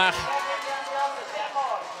Bobach.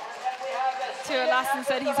 Tua Lassen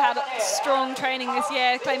said he's had strong training this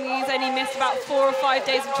year, claiming he's only missed about 4 or 5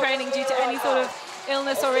 days of training due to any sort of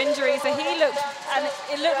illness or injury. So he looked, and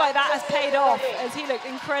it looked like that has paid off, as he looked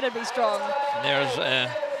incredibly strong. There's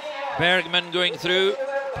Bergman going through,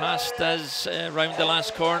 past us round the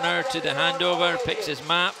last corner to the handover, picks his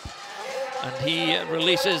map, and he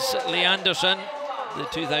releases Leandersson, the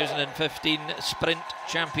 2015 sprint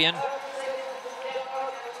champion.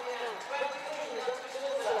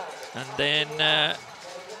 And then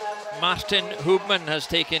Martin Hubman has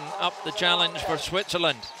taken up the challenge for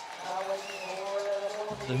Switzerland.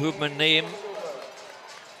 The Hubman name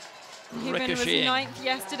Hubman was ricocheting. 9th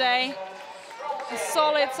yesterday. A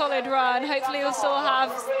solid run. Hopefully he'll still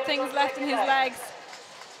have things left in his legs.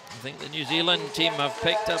 I think the New Zealand team have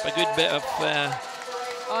picked up a good bit of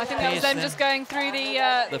I think that was them just going through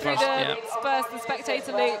the Spurs, the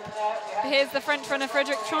spectator loop. Here's the French runner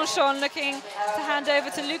Frédéric Tronchon looking to hand over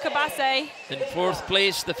to Luca Basset. In 4th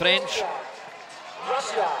place, the French.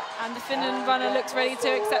 And the Finland runner looks ready to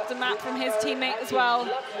accept a map from his teammate as well.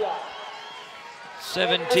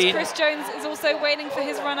 17. Chris Jones is also waiting for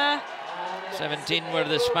his runner. 17 were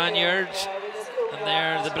the Spaniards, and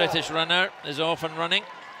there the British runner is off and running.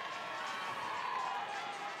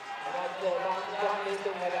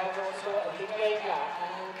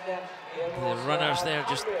 The runners there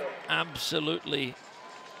just absolutely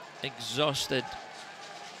exhausted,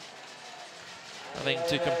 having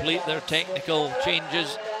to complete their technical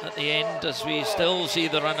changes at the end, as we still see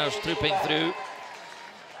the runners trooping through.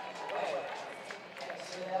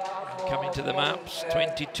 Coming to the maps,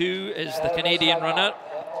 22 is the Canadian runner.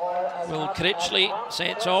 Will Critchley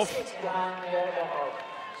sets off.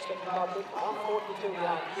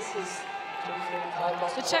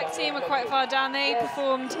 The Czech team are quite far down. They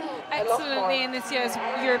performed excellently in this year's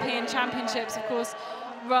European Championships, of course,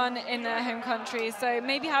 run in their home country. So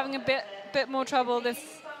maybe having a bit more trouble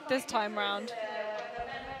this time round.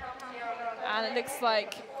 And it looks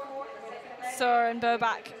like Søren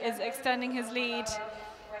Bobach is extending his lead.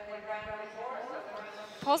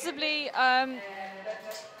 Possibly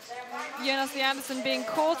Jonas Leandersson being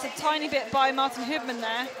caught a tiny bit by Martin Hubman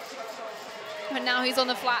there. But now he's on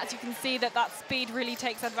the flats. You can see that speed really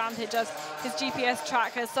takes advantage as his GPS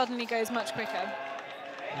tracker suddenly goes much quicker.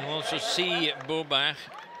 You'll also see Bobach,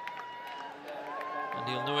 and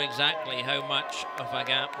you'll know exactly how much of a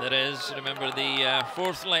gap there is. Remember, the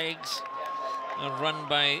 4th legs are run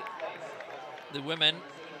by the women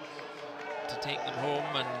to take them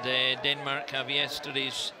home, and Denmark have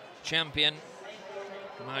yesterday's champion,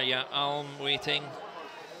 Maja Alm, waiting.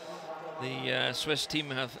 The Swiss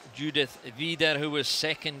team have Judith Wieder, who was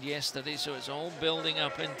 2nd yesterday, so it's all building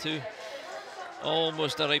up into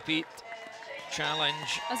almost a repeat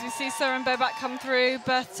challenge. As we see Søren Bobach come through,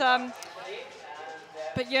 but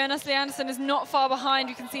Jonas Leandersson is not far behind.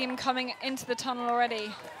 You can see him coming into the tunnel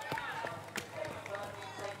already.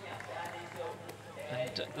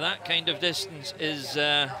 And that kind of distance is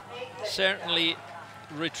certainly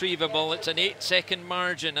retrievable. It's an 8-second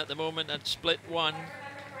margin at the moment at split 1.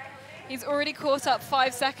 He's already caught up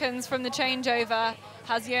 5 seconds from the changeover,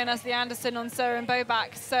 has Jonas Leandersson on Søren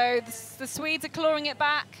Bobach. So the Swedes are clawing it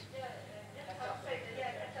back.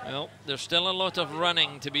 Well, there's still a lot of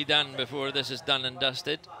running to be done before this is done and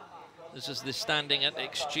dusted. This is the standing at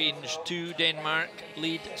exchange 2. Denmark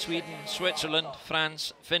lead Sweden, Switzerland,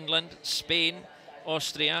 France, Finland, Spain,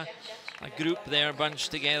 Austria. A group there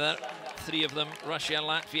bunched together. 3 of them, Russia,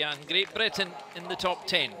 Latvia and Great Britain in the top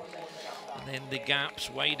 10. And then the gaps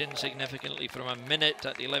widen significantly from a minute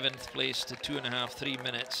at 11th place to 2.5, 3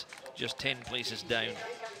 minutes, just 10 places down.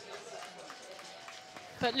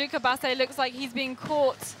 But Luca Basse looks like he's being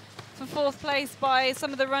caught for 4th place by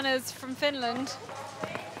some of the runners from Finland.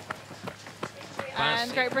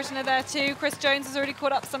 And Great Britain are there too. Chris Jones has already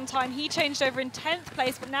caught up some time. He changed over in 10th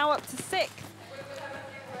place, but now up to 6th.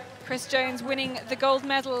 Chris Jones winning the gold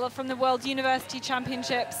medal from the World University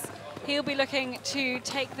Championships. He'll be looking to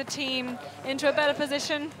take the team into a better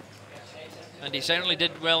position. And he certainly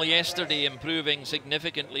did well yesterday, improving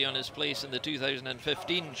significantly on his place in the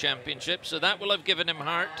 2015 championship, so that will have given him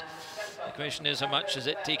heart. The question is, how much is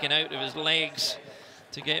it taken out of his legs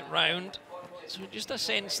to get round? So just a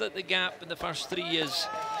sense that the gap in the first 3 is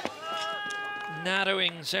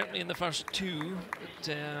narrowing, certainly in the first 2.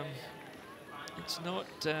 But, it's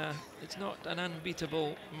not an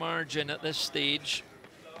unbeatable margin at this stage.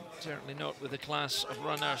 Certainly not with the class of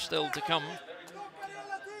runner still to come.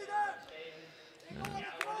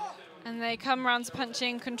 And they come round to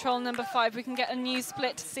punching control number 5. We can get a new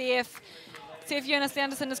split to see if Jonas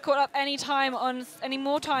Andersson has caught up any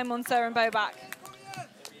more time on Søren Bobak.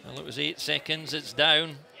 Well, it was 8 seconds. It's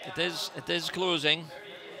down. It is closing.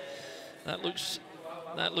 That looks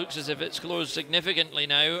as if it's closed significantly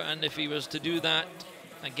now. And if he was to do that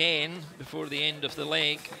again before the end of the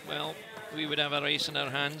leg, well, we would have a race in our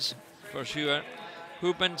hands for sure.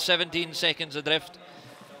 Hoopman 17 seconds adrift.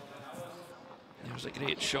 There's a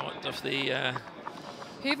great shot of the...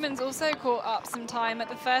 Hoopman's also caught up some time. At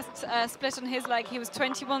the first split on his leg, he was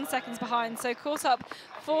 21 seconds behind, so caught up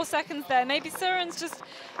 4 seconds there. Maybe Søren's just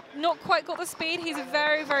not quite got the speed. He's a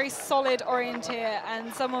very, very solid orienteer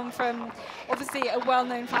and someone from, obviously, a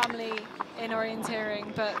well-known family in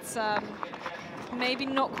orienteering, but maybe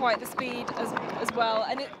not quite the speed as well.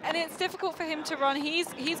 And it's difficult for him to run.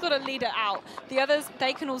 He's got a leader out. The others,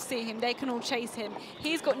 they can all see him. They can all chase him.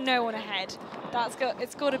 He's got no one ahead.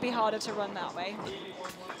 It's got to be harder to run that way.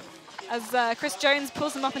 As Chris Jones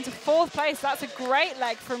pulls him up into 4th place. That's a great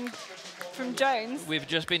leg from Jones. We've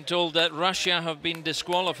just been told that Russia have been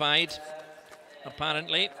disqualified,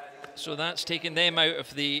 apparently. So that's taken them out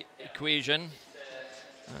of the equation.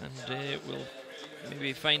 And we'll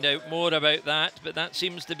maybe find out more about that. But that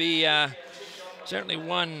seems to be certainly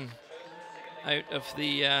one out of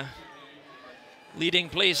the leading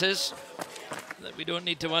places that we don't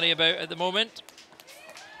need to worry about at the moment,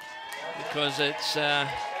 because it's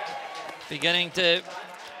beginning to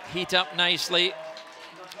heat up nicely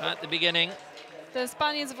at the beginning. The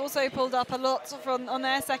Spaniards have also pulled up a lot on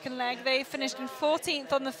their second leg. They finished in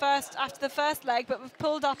 14th after the first leg, but have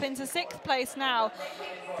pulled up into 6th place now.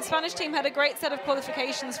 The Spanish team had a great set of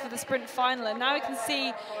qualifications for the sprint final, and now we can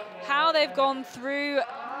see how they've gone through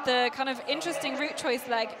the kind of interesting route choice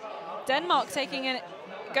leg. Denmark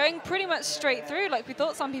going pretty much straight through like we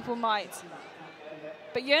thought some people might.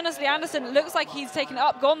 But Jonas Andersson looks like he's taken it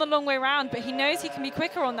up, gone the long way around, but he knows he can be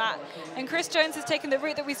quicker on that. And Chris Jones has taken the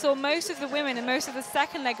route that we saw most of the women and most of the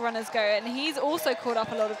second leg runners go, and he's also caught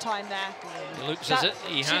up a lot of time there. It looks as if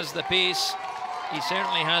he has the pace. He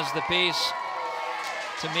certainly has the pace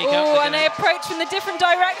to make up the ground. And they approach from the different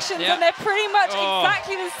directions, and they're pretty much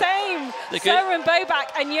exactly the same. Søren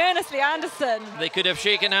Bobak and Jonas Andersson. They could have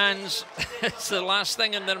shaken hands. It's the last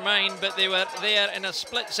thing in their mind, but they were there in a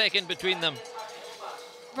split second between them.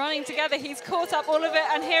 Running together, he's caught up all of it,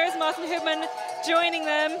 and here is Martin Hoopman joining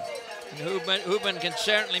them. Hoopman can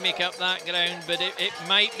certainly make up that ground, but it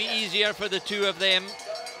might be easier for the two of them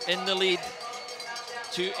in the lead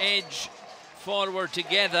to edge forward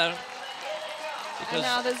together. And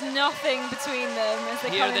now there's nothing between them as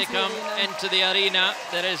they come into the arena.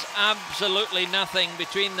 There is absolutely nothing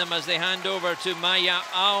between them as they hand over to Maja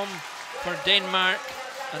Alm for Denmark,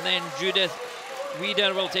 and then Judith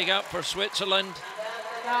Wieder will take up for Switzerland.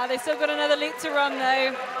 They've still got another loop to run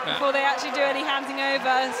though before they actually do any handing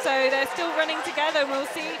over, so they're still running together. We'll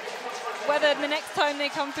see whether the next time they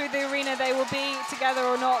come through the arena they will be together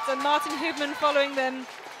or not. And Martin Hoopman following them.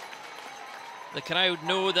 The crowd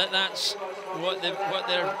know that that's what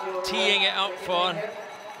they're teeing it up for.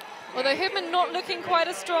 Although Hoopman not looking quite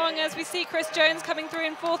as strong as we see Chris Jones coming through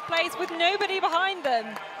in 4th place with nobody behind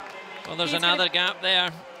them. Well, there's another gap there.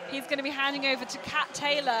 He's going to be handing over to Kat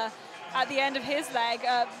Taylor at the end of his leg.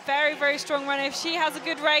 A very, very strong runner. If she has a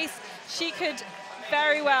good race, she could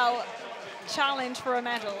very well challenge for a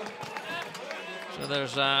medal. So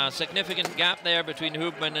there's a significant gap there between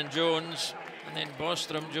Hoopman and Jones. And then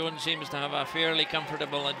Bostrom. Jones seems to have a fairly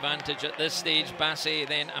comfortable advantage at this stage. Basse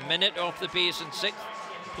then a minute off the pace in 6th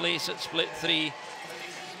place at split 3. And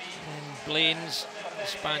Blaines, the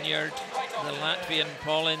Spaniard, the Latvian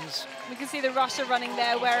Paulins. We can see the Russia running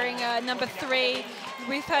there wearing number 3.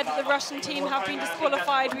 We've heard that the Russian team have been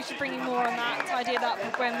disqualified. We should bring you more on that. Tidy it up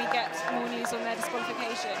when we get more news on their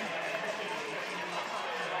disqualification.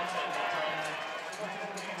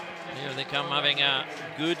 Here they come, having a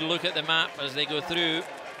good look at the map as they go through.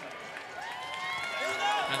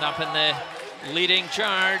 And up in the leading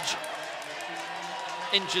charge.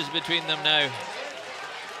 Inches between them now.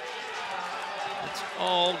 It's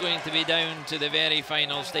all going to be down to the very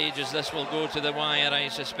final stages. This will go to the wire, I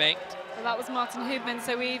suspect. Well, that was Martin Hubman.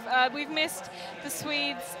 So we've missed the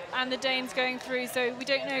Swedes and the Danes going through. So we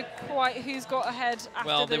don't know quite who's got ahead. After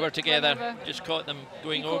well, they were together. Maneuver. Just caught them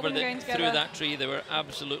going over through that tree. They were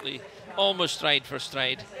absolutely almost stride for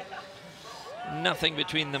stride. Nothing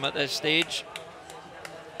between them at this stage.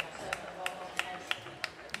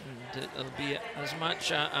 And it'll be as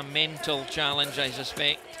much a mental challenge, I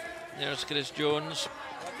suspect. There's Chris Jones.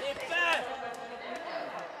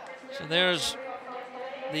 So there's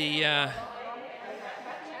the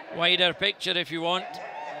wider picture, if you want.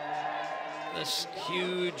 This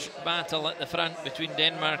huge battle at the front between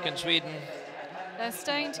Denmark and Sweden. They're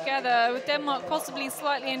staying together, with Denmark possibly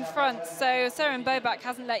slightly in front. So Søren Bobak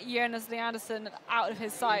hasn't let Jonas Leandersen out of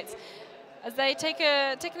his sights. As they take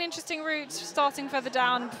an interesting route, starting further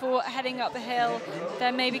down before heading up the hill.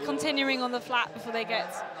 They're maybe continuing on the flat before they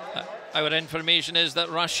get... Our information is that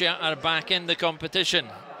Russia are back in the competition.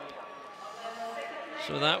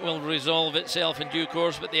 So that will resolve itself in due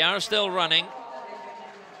course, but they are still running.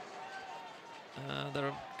 They're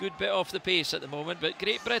a good bit off the pace at the moment, but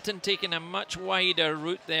Great Britain taking a much wider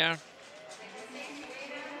route there.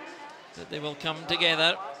 That they will come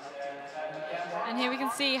together. And here we can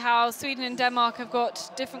see how Sweden and Denmark have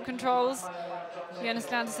got different controls. Jonas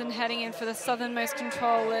Leandersen heading in for the southernmost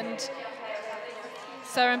control, and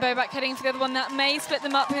Søren Bobak heading for the other one. That may split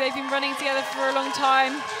them up, who they've been running together for a long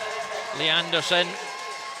time. Leandersen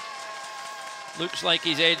looks like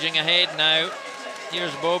he's edging ahead now.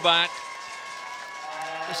 Here's Bobak.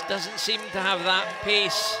 Just doesn't seem to have that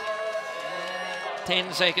pace.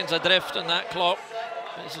 10 seconds adrift on that clock.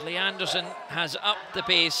 As Leandersen has upped the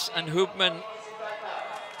pace, and Hubman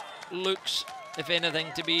looks, if anything,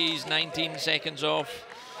 to be 19 seconds off.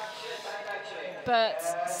 But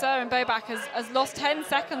Søren Bobak has lost 10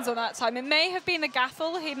 seconds on that time. It may have been the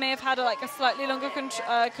gaffle. He may have had a slightly longer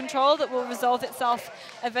control that will resolve itself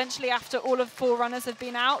eventually after all of 4 runners have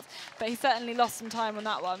been out. But he certainly lost some time on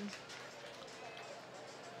that one.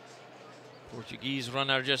 Portuguese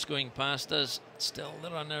runner just going past us. Still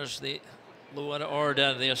the runners, the lower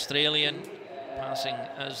order, the Australian passing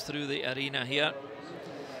us through the arena here.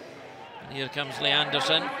 And here comes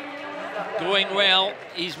Leandersen. Going well.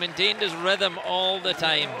 He's maintained his rhythm all the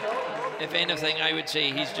time. If anything, I would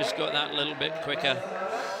say he's just got that little bit quicker.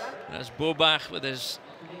 Whereas Bobak, with his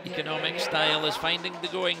economic style, is finding the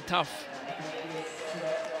going tough.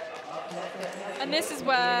 And this is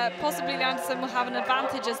where possibly Leandersen will have an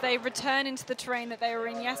advantage as they return into the terrain that they were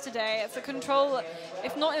in yesterday. It's a control,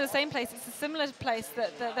 if not in the same place, it's a similar place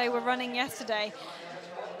that they were running yesterday.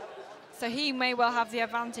 So he may well have the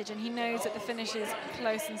advantage, and he knows that the finish is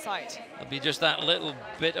close in sight. There'll be just that little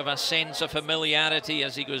bit of a sense of familiarity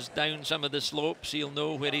as he goes down some of the slopes. He'll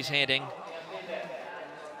know where he's heading.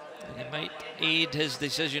 And it might aid his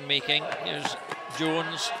decision making. Here's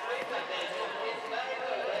Jones.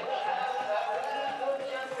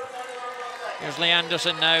 Here's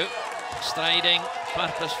Leandersen now, striding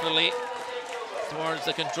purposefully towards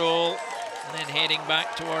the control and then heading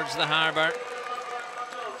back towards the harbour.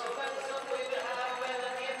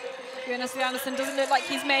 Jonas Leandersen doesn't look like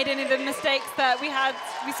he's made any of the mistakes that we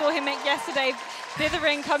saw him make yesterday,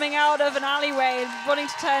 dithering, coming out of an alleyway, wanting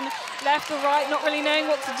to turn left or right, not really knowing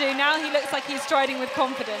what to do. Now he looks like he's striding with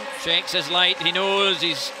confidence. Checks his light, he knows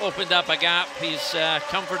he's opened up a gap, he's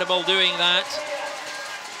comfortable doing that.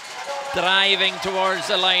 Driving towards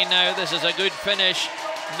the line now. This is a good finish.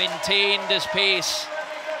 Maintained his pace,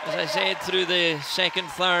 as I said, through the second,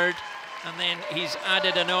 third, and then he's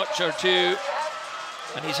added a notch or two,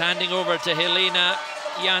 and he's handing over to Helena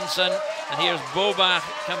Jansson, and here's Bobak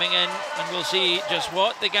coming in, and we'll see just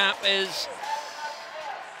what the gap is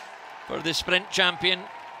for the sprint champion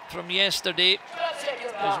from yesterday.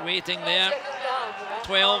 Is waiting there.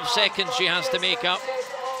 12 seconds she has to make up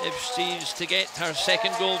if she's to get her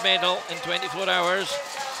second gold medal in 24 hours.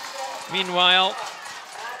 Meanwhile,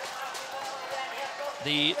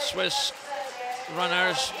 the Swiss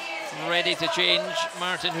runners ready to change.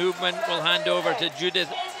 Martin Hubman will hand over to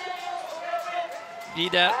Judith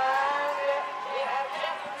Vida.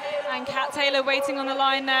 And Kat Taylor waiting on the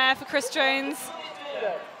line there for Chris Jones.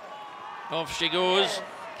 Off she goes.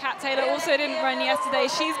 Kat Taylor also didn't run yesterday.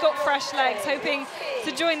 She's got fresh legs, hoping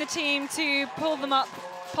to join the team to pull them up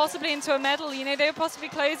possibly into a medal. You know, they were possibly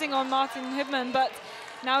closing on Martin Hubman, but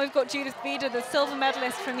Now we've got Judith Vida, the silver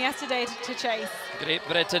medalist from yesterday, to chase. Great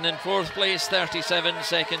Britain in 4th place, 37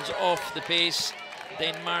 seconds off the pace.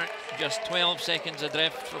 Denmark just 12 seconds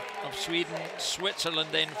adrift of Sweden. Switzerland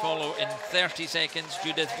then follow in 30 seconds.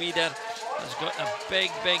 Judith Vida has got a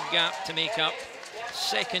big gap to make up.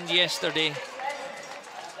 Second yesterday.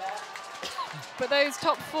 But those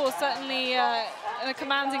top 4 certainly a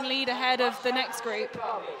commanding lead ahead of the next group.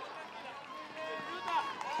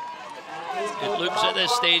 It looks at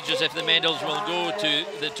this stage as if the medals will go to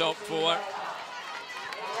the top 4.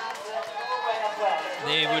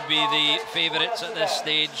 They would be the favourites at this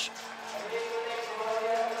stage.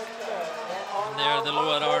 And there the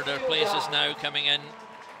lower order places now coming in.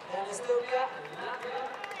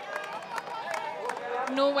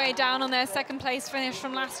 Norway down on their 2nd place finish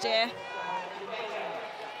from last year.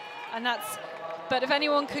 And that's, but if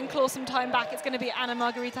anyone can claw some time back, it's going to be Anna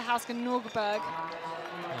Margareta Hausken Norberg.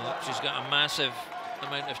 Well, she's got a massive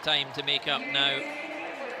amount of time to make up now.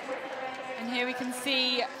 And here we can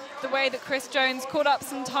see the way that Chris Jones caught up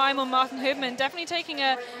some time on Martin Hubman, definitely taking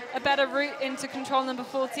a better route into control number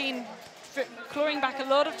 14, clawing back a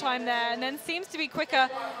lot of time there, and then seems to be quicker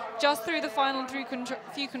just through the final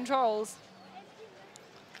few controls.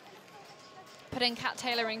 Putting Kat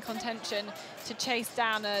Taylor in contention to chase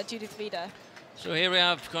down Judith Vida. So here we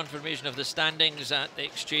have confirmation of the standings at the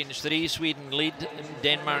Exchange 3. Sweden lead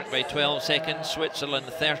Denmark by 12 seconds, Switzerland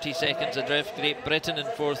 30 seconds adrift, Great Britain in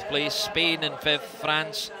 4th place, Spain in 5th,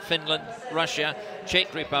 France, Finland, Russia,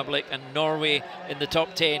 Czech Republic and Norway in the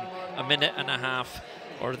top 10, a minute and a half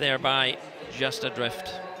or thereby just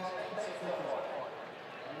adrift.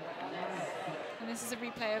 And this is a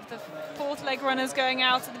replay of the 4th leg runners going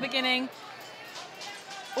out at the beginning.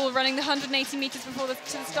 All running the 180 metres before to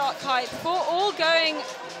the start kite, before all going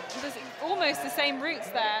almost the same routes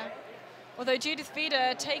there. Although Judith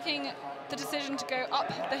Vida taking the decision to go up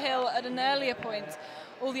the hill at an earlier point,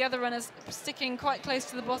 all the other runners sticking quite close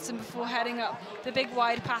to the bottom before heading up the big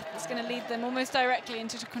wide path that's going to lead them almost directly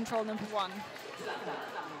into control number 1.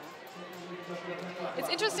 It's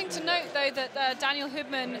interesting to note, though, that Daniel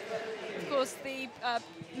Hubman, of course, the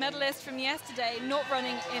medalist from yesterday, not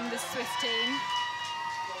running in the Swiss team.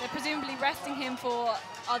 They're presumably resting him for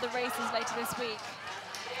other races later this week.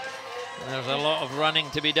 There's a lot of running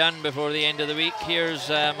to be done before the end of the week. Here's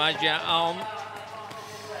Maja Alm.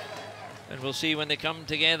 And we'll see when they come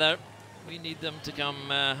together. We need them to come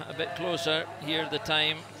a bit closer. Here the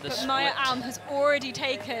time, the but split. Maja Alm has already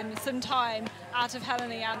taken some time out of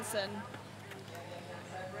Helena Janssen.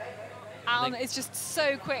 Alm is just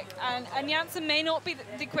so quick, and Janssen may not be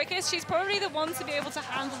the quickest. She's probably the one to be able to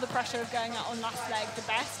handle the pressure of going out on last leg the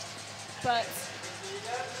best, but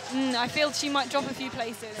I feel she might drop a few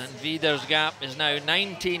places. And Vida's gap is now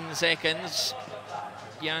 19 seconds.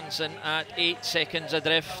 Janssen at 8 seconds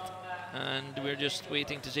adrift, and we're just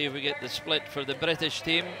waiting to see if we get the split for the British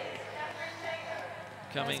team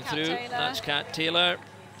coming through. That's Kat Taylor,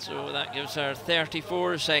 so that gives her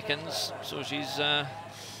 34 seconds, so she's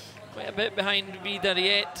quite a bit behind Vida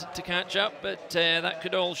yet to catch up, but that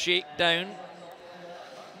could all shake down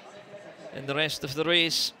in the rest of the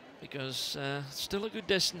race, because still a good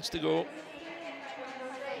distance to go.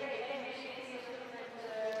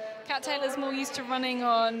 Kat Taylor's more used to running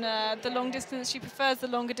on the long distance. She prefers the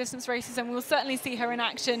longer distance races, and we'll certainly see her in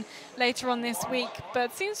action later on this week,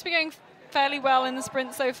 but seems to be going fairly well in the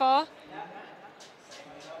sprint so far.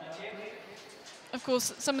 Of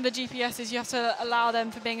course, some of the GPSs, you have to allow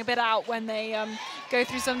them for being a bit out when they go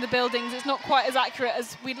through some of the buildings. It's not quite as accurate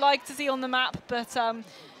as we'd like to see on the map, but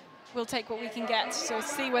we'll take what we can get. So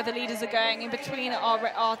see where the leaders are going in between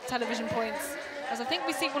our television points. As I think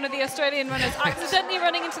we see one of the Australian runners accidentally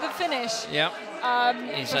running into the finish. Yeah,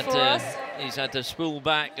 he's had to spool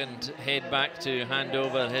back and head back to hand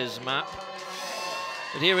over his map.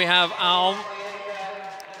 But here we have Alm.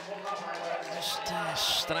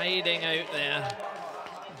 Just striding out there.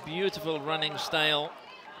 Beautiful running style.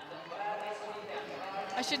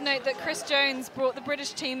 I should note that Chris Jones brought the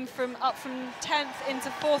British team up from 10th into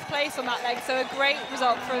 4th place on that leg, so a great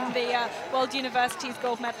result from the World Universities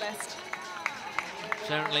gold medalist.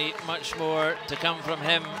 Certainly much more to come from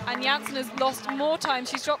him. And Janssen has lost more time.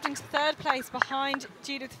 She's dropped into 3rd place behind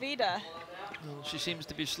Judith Vida. Well, she seems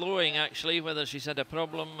to be slowing, actually, whether she's had a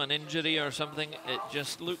problem, an injury or something. It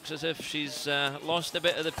just looks as if she's lost a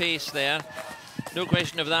bit of the pace there. No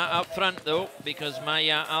question of that up front, though, because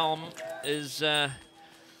Maja Alm is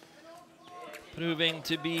proving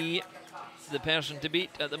to be the person to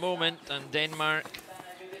beat at the moment. And Denmark,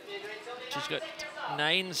 she's got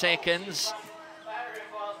 9 seconds.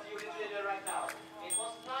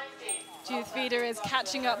 Judith Vida is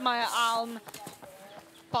catching up Maja Alm.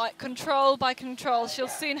 by control. She'll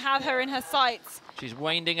soon have her in her sights. She's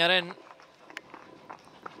winding her in.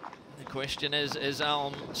 The question is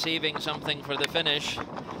Alm saving something for the finish?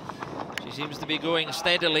 She seems to be going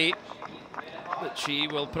steadily, but she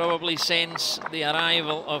will probably sense the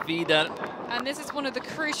arrival of Vida. And this is one of the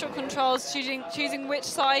crucial controls, choosing which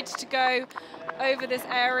side to go over this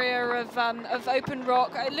area of open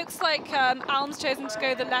rock. It looks like Alm's chosen to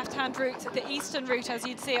go the left-hand route, the eastern route, as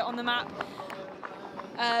you'd see it on the map.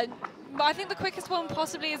 But I think the quickest one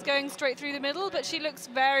possibly is going straight through the middle, but she looks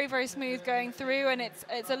very, very smooth going through, and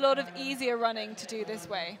it's a lot of easier running to do this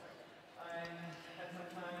way.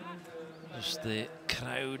 Just the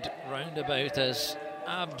crowd round about us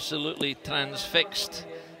absolutely transfixed.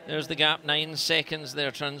 There's the gap, 9 seconds.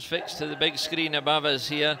 They're transfixed to the big screen above us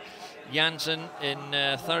here. Janssen in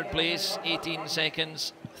third place, 18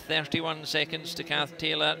 seconds, 31 seconds to Kath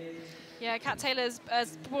Taylor. Yeah, Kat Taylor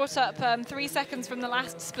has brought up 3 seconds from the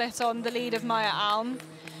last split on the lead of Maya Alm.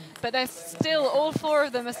 But they're still, all 4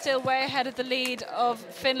 of them are still way ahead of the lead of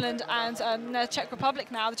Finland and the Czech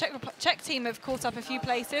Republic now. The Czech team have caught up a few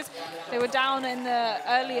places. They were down in the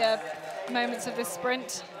earlier moments of this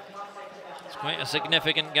sprint. It's quite a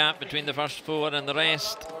significant gap between the first 4 and the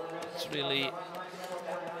rest. It's really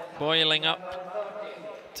boiling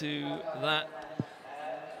up to that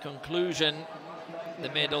conclusion. The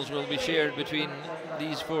medals will be shared between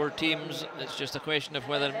these 4 teams. It's just a question of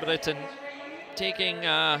whether Britain taking,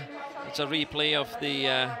 it's a replay of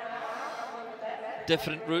the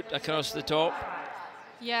different route across the top.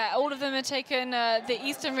 Yeah, all of them are taken the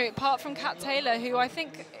eastern route, apart from Kat Taylor, who I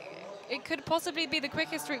think it could possibly be the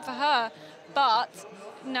quickest route for her, but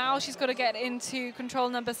now she's got to get into control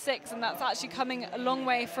number 6, and that's actually coming a long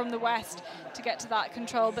way from the west to get to that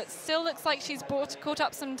control, but still looks like she's caught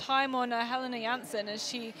up some time on Helena Janssen as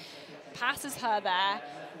she passes her there.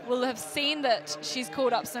 We'll have seen that she's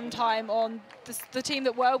caught up some time on the team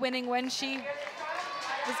that were winning when she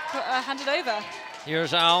was handed over.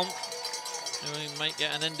 Here's Alm. We might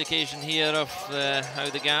get an indication here of how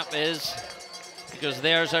the gap is, because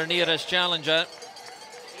there's our nearest challenger.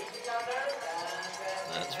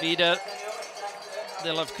 That's Vida.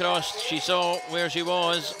 They'll have crossed. She saw where she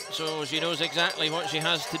was, so she knows exactly what she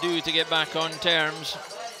has to do to get back on terms.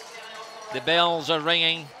 The bells are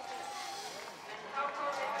ringing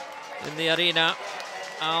in the arena.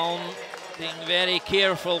 Alm being very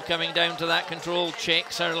careful coming down to that control,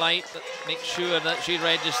 checks her light, makes sure that she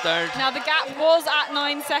registered. Now the gap was at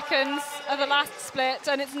 9 seconds of the last split,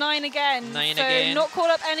 and it's 9 again. 9 so again. Not caught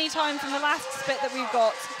up any time from the last split that we've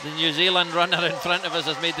got. The New Zealand runner in front of us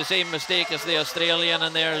has made the same mistake as the Australian,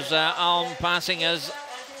 and there's Alm passing us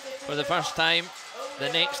for the first time.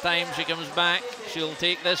 The next time she comes back, she'll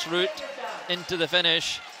take this route into the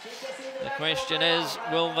finish. The question is,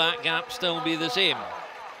 will that gap still be the same?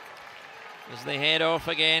 As they head off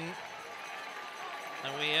again,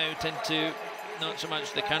 away out into not so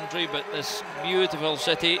much the country, but this beautiful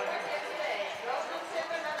city.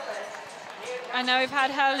 I know we've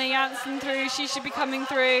had Helena Janssen through, she should be coming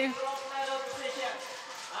through.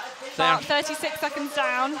 About 36 seconds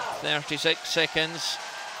down. 36 seconds.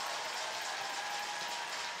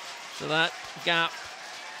 So that gap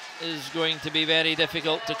is going to be very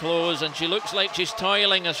difficult to close, and she looks like she's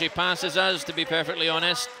toiling as she passes us, to be perfectly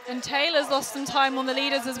honest. And Taylor's lost some time on the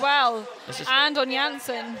leaders as well, and on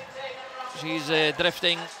Janssen. She's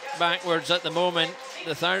drifting backwards at the moment.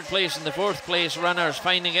 The 3rd place and the 4th place runners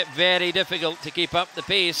finding it very difficult to keep up the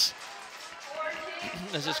pace.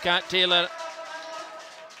 This is Kat Taylor.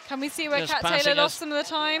 Can we see where Kat Taylor lost some of the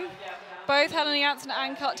time? Both Helena Janssen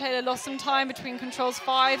and Kat Taylor lost some time between controls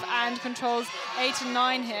 5 and controls 8 and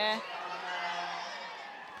 9 here.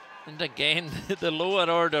 And again, the lower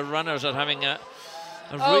order runners are having a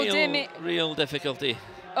real difficulty.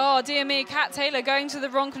 Oh dear me, Kat Taylor going to the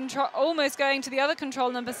wrong control, almost going to the other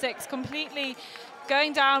control number 6, completely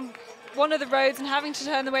going down one of the roads and having to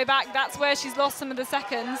turn the way back. That's where she's lost some of the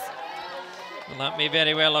seconds. Well, that may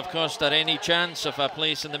very well have cost her any chance of a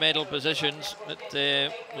place in the medal positions, but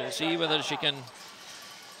we'll see whether she can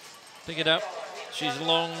pick it up. She's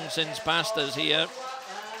long since passed us here,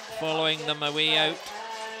 following them away out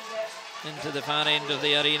into the far end of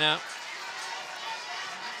the arena.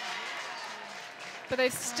 But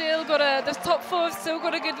they've still got the top 4 have still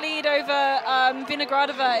got a good lead over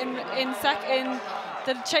Vinogradova in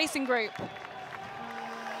the chasing group.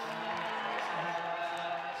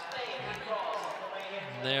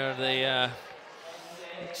 There they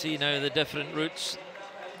see now the different routes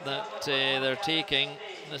that they're taking.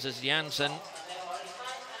 This is Janssen.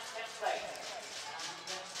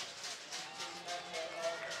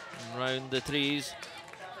 And round the trees.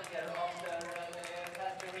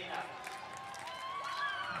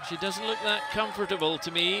 She doesn't look that comfortable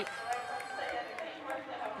to me.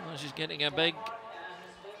 Well, she's getting a big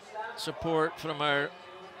support from our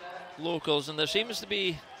locals, and there seems to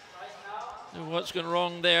be, what's gone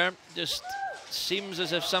wrong there, just seems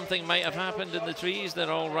as if something might have happened in the trees.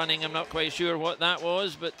 They're all running. I'm not quite sure what that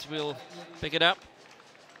was, but we'll pick it up.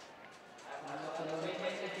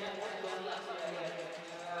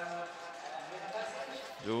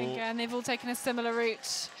 Again, they've all taken a similar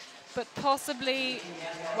route, but possibly,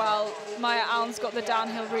 well, Maya Alm's got the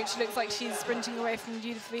downhill route. She looks like she's sprinting away from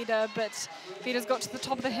Judith Vida, but Vida's got to the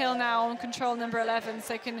top of the hill now on control number 11,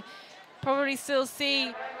 so can probably still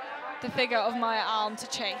see the figure of Maya Alm to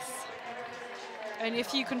chase. Only a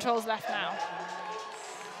few controls left now.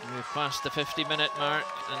 We've passed the 50-minute mark,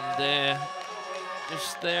 and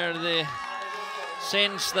just there the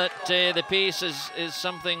sense that the pace is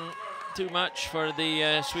something too much for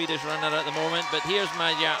the Swedish runner at the moment. But here's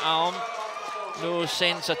Maja Alm. No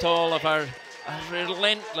sense at all of her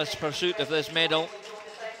relentless pursuit of this medal.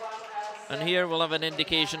 And here we'll have an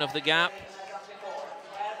indication of the gap.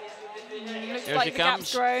 Looks here like she the comes.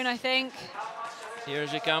 Gap's grown, I think. Here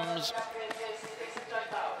she comes.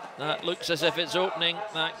 That looks as if it's opening,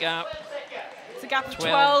 that gap. It's a gap of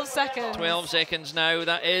 12 seconds. 12 seconds now,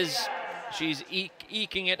 that is. She's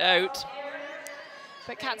eking it out.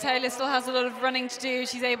 But Kat Taylor still has a lot of running to do.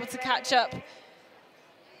 She's able to catch up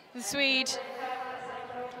the Swede.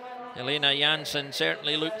 Helena Jansson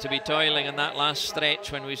certainly looked to be toiling in that last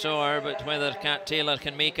stretch when we saw her, but whether Kat Taylor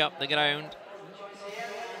can make up the ground,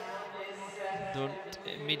 don't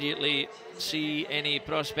immediately see any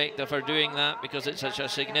prospect of her doing that because it's such a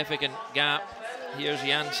significant gap. Here's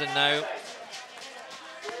Jansson now.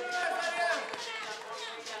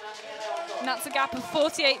 And that's a gap of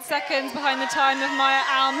 48 seconds behind the time of Maya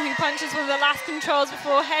Alm, who punches one of the last controls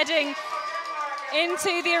before heading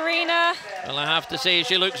into the arena. Well, I have to say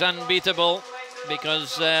she looks unbeatable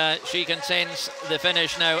because she can sense the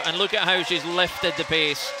finish now, and look at how she's lifted the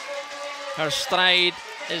pace. Her stride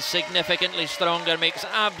is significantly stronger, makes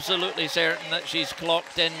absolutely certain that she's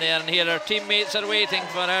clocked in there, and here her teammates are waiting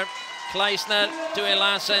for her. Kleisner, Tue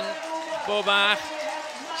Lassen, Bobach.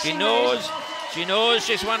 She knows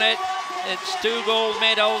she's won it. It's 2 gold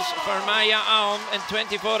medals for Maya Alm in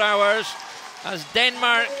 24 hours as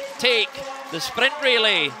Denmark take the sprint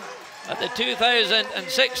relay at the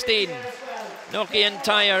 2016 Nokian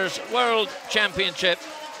Tires World Championship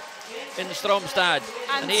in Strömstad.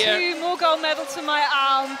 And here, 2 more gold medals for Maya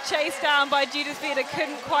Alm, chased down by Judith Vida,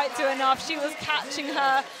 couldn't quite do enough. She was catching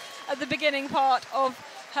her at the beginning part of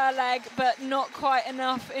her leg, but not quite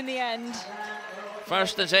enough in the end.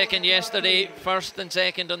 First and second yesterday, first and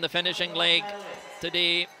second on the finishing leg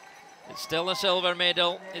today. It's still a silver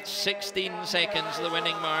medal. It's 16 seconds, the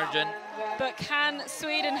winning margin. But can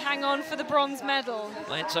Sweden hang on for the bronze medal?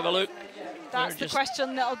 Let's have a look. That's the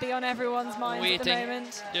question that'll be on everyone's mind at the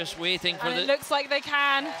moment. Just waiting for it looks like they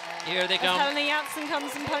can. Here they come. Helena Jansson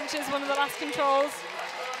comes and punches one of the last controls.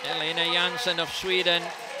 Helena Jansson of Sweden.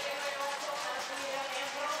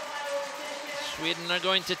 Sweden are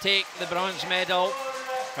going to take the bronze medal.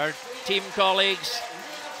 Her team colleagues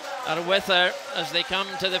are with her as they come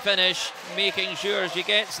to the finish, making sure she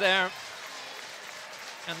gets there.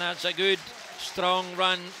 And that's a good, strong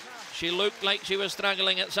run. She looked like she was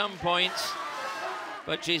struggling at some points,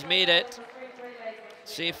 but she's made it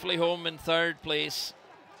safely home in 3rd place.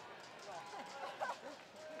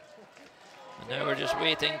 And now we're just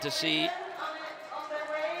waiting to see.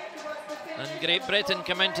 And Great Britain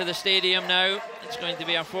come into the stadium now. It's going to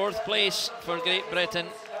be a 4th place for Great Britain.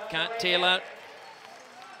 Kat Taylor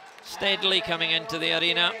steadily coming into the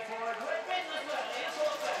arena.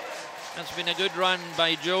 That's been a good run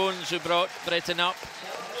by Jones, who brought Britain up.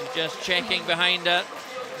 She's just checking behind her,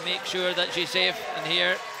 make sure that she's safe. And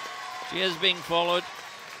here she is being followed,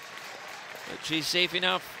 but she's safe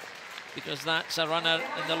enough because that's a runner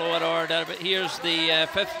in the lower order. But here's the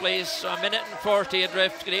 5th place, so 1 minute and 40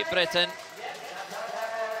 adrift, Great Britain.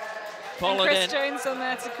 Followed and Chris in. Jones on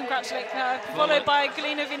there to congratulate her, followed by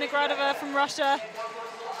Galina Vinogradova from Russia.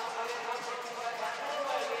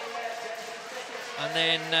 And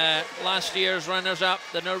then last year's runners-up,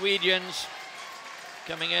 the Norwegians,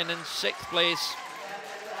 coming in 6th place.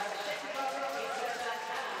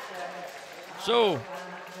 So,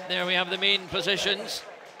 there we have the main positions.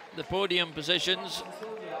 The podium positions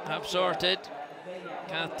have sorted.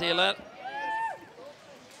 Kat Taylor.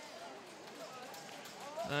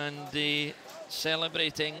 And the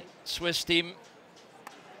celebrating Swiss team.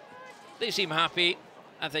 They seem happy.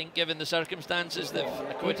 I think, given the circumstances, they've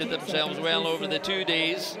acquitted themselves well over the 2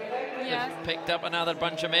 days. Yeah. They've picked up another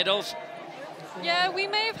bunch of medals. Yeah, we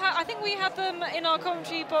may have had, I think we have them in our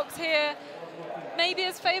commentary box here, maybe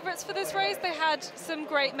as favourites for this race. They had some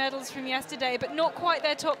great medals from yesterday, but not quite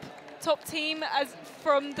their top team as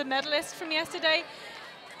from the medalists from yesterday.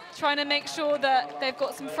 Trying to make sure that they've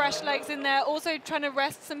got some fresh legs in there, also trying to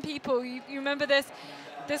rest some people. You remember this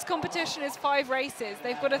competition is 5 races.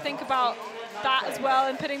 They've got to think about that as well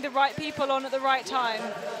and putting the right people on at the right time.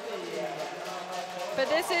 But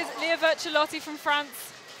this is Lia Vercellotti from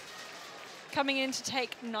France coming in to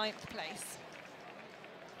take 9th place.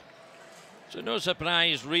 So no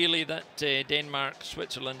surprise really that Denmark,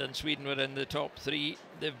 Switzerland and Sweden were in the top 3.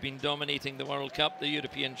 They've been dominating the World Cup, the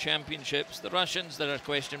European Championships. The Russians, there are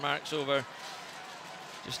question marks over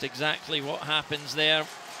just exactly what happens there.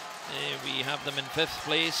 We have them in 5th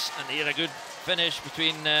place, and they had a good finish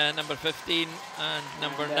between number 15 and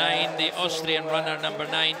number 9. The Austrian runner, number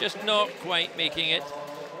 9, just not quite making it.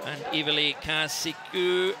 And Iveli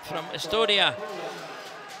Kasiku from Estonia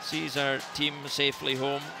sees our team safely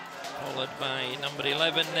home, followed by number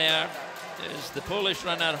 11 there is the Polish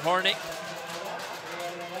runner Hornik.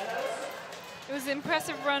 It was an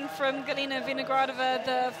impressive run from Galina Vinogradova,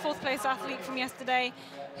 the 4th place athlete from yesterday,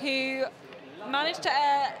 who managed to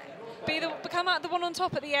become out the one on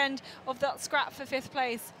top at the end of that scrap for 5th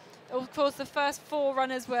place. Of course, the first 4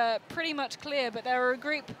 runners were pretty much clear, but there were a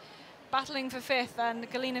group battling for 5th, and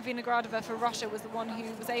Galina Vinogradova for Russia was the one who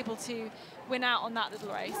was able to win out on that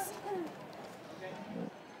little race.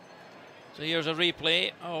 So here's a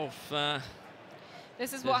replay of...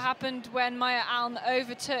 this is what happened when Maya Alm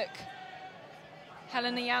overtook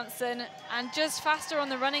Helena Janssen, and just faster on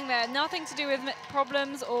the running there. Nothing to do with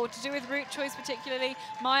problems or to do with route choice particularly.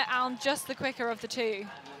 Maya Alm just the quicker of the 2.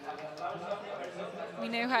 We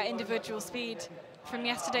know her individual speed from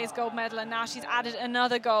yesterday's gold medal, and now she's added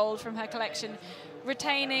another gold from her collection,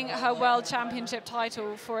 retaining her World Championship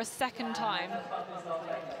title for a 2nd time.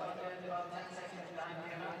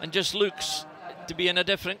 And just looks to be in a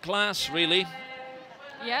different class, really.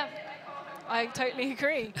 Yeah, I totally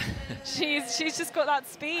agree. she's just got that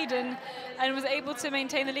speed and was able to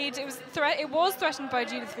maintain the lead. It was threatened by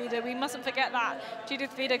Judith Vida. We mustn't forget that.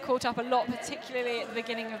 Judith Vida caught up a lot, particularly at the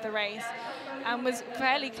beginning of the race, and was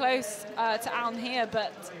fairly close to Alm here,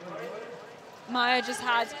 but Maya just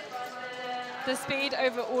had the speed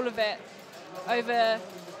over all of it, over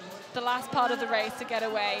the last part of the race to get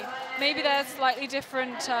away. Maybe their slightly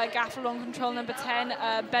different gaff along control number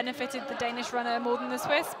 10 benefited the Danish runner more than the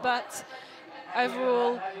Swiss, but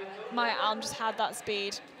overall, Maya Alm just had that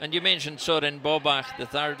speed. And you mentioned Søren Bobach, the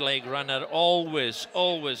 3rd leg runner, always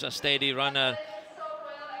a steady runner.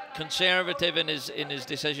 Conservative in his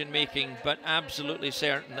decision making, but absolutely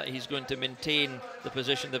certain that he's going to maintain the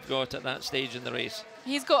position they've got at that stage in the race.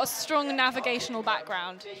 He's got a strong navigational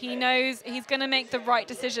background. He knows he's going to make the right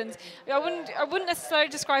decisions. I wouldn't necessarily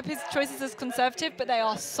describe his choices as conservative, but they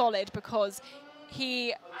are solid because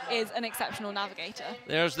he is an exceptional navigator.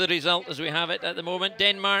 There's the result as we have it at the moment.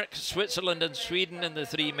 Denmark, Switzerland and Sweden in the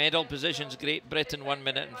 3 medal positions. Great Britain 1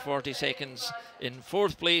 minute and 40 seconds in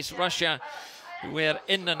 4th place. Russia, who were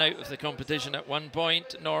in and out of the competition at one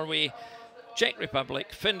point. Norway, Czech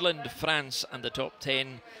Republic, Finland, France and the top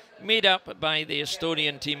 10, made up by the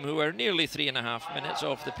Estonian team, who were nearly 3.5 minutes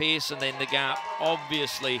off the pace, and then the gap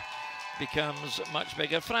obviously becomes much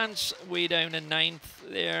bigger. France way down in 9th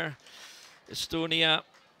there. Estonia,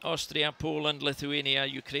 Austria, Poland, Lithuania,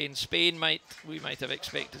 Ukraine, Spain. We might have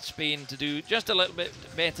expected Spain to do just a little bit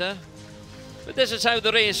better, but this is how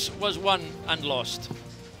the race was won and lost.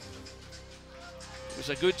 It was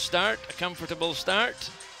a good start, a comfortable start.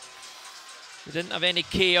 We didn't have any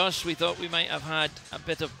chaos. We thought we might have had a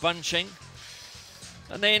bit of bunching.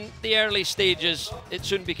 And then the early stages, it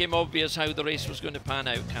soon became obvious how the race was going to pan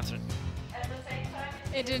out, Catherine.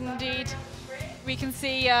 It did indeed. We can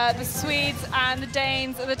see the Swedes and the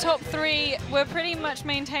Danes, the top 3 were pretty much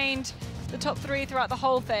maintained, the top 3 throughout the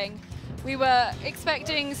whole thing. We were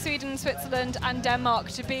expecting Sweden, Switzerland and Denmark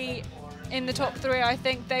to be in the top 3. I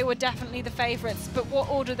think they were definitely the favourites, but what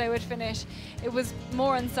order they would finish, it was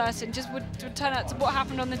more uncertain. Just would turn out to what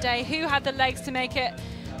happened on the day, who had the legs to make it.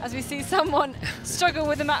 As we see someone struggle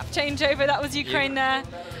with the map changeover, that was Ukraine there.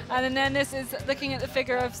 And then this is looking at the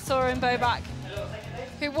figure of Søren Bobach,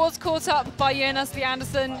 who was caught up by Jonas V.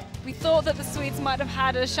 Andersen. We thought that the Swedes might have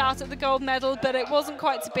had a shout at the gold medal, but it wasn't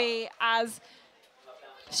quite to be, as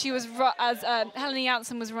Helena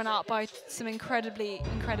Janssen was run out by some incredibly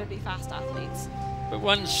fast athletes. But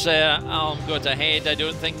once Alm got ahead, I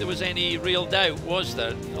don't think there was any real doubt, was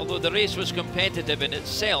there? Although the race was competitive in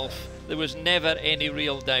itself, there was never any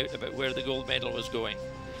real doubt about where the gold medal was going.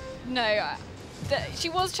 No, She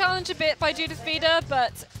was challenged a bit by Judith Wieder,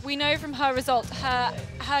 but we know from her result,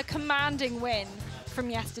 her commanding win from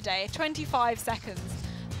yesterday, 25 seconds,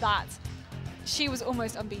 that she was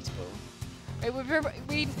almost unbeatable.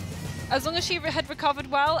 As long as she had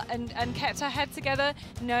recovered well and kept her head together,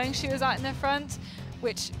 knowing she was out in the front,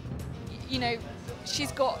 which, you know,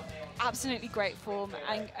 she's got absolutely great form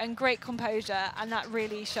and great composure, and that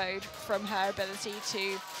really showed from her ability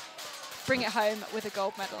to bring it home with a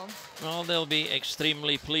gold medal. Well, they'll be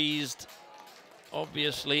extremely pleased,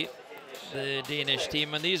 obviously, the Danish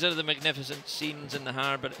team. And these are the magnificent scenes in the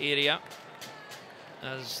harbour area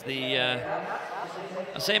as the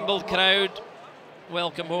assembled crowd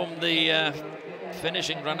welcome home the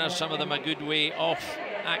finishing runners, some of them a good way off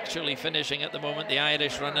actually finishing at the moment. The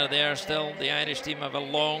Irish runner there still. The Irish team have a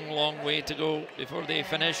long, long way to go before they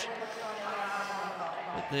finish.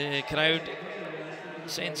 But the crowd,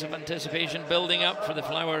 sense of anticipation building up for the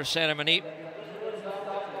flower ceremony.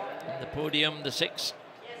 On the podium, the 6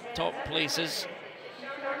 top places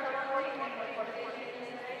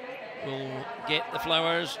will get the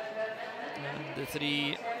flowers, and the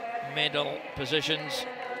 3 medal positions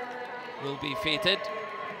will be fated.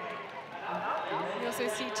 We also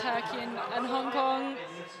see Turkey and Hong Kong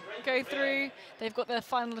go through. They've got the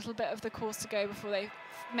final little bit of the course to go before they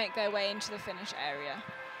make their way into the finish area.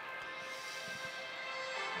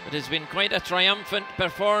 It has been quite a triumphant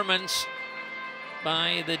performance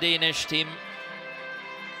by the Danish team.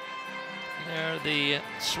 There, the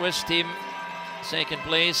Swiss team, second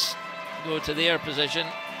place, go to their position.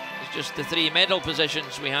 It's just the 3 medal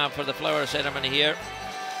positions we have for the flower ceremony here.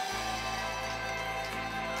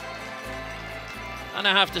 And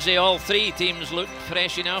I have to say, all 3 teams looked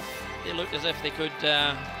fresh enough. They looked as if they could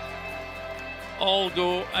all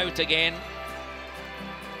go out again.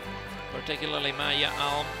 Particularly Maya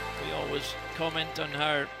Alm. We always comment on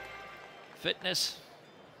her fitness.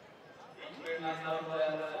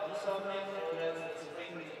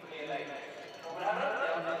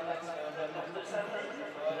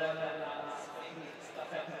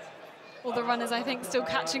 All the runners, I think, still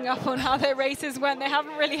catching up on how their races went. They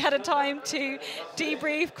haven't really had a time to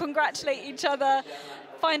debrief, congratulate each other,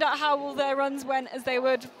 find out how all their runs went, as they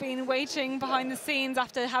would have been waiting behind the scenes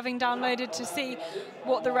after having downloaded to see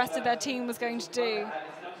what the rest of their team was going to do.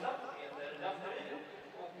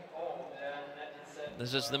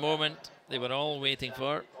 This is the moment they were all waiting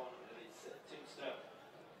for.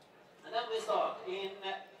 And then we start in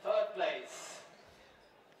 3rd place.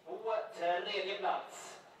 På tredje plats.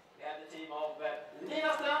 We have the team of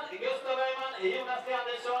Lina Strand, Gustav Bergman, Jonas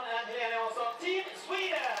Andersson and Helena Jansson, Team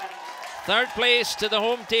Sweden. 3rd place to the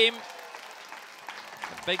home team.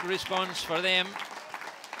 A big response for them.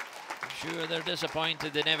 I'm sure they're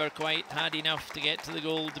disappointed they never quite had enough to get to the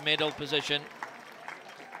gold medal position.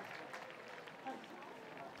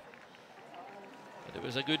 But it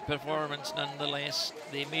was a good performance nonetheless.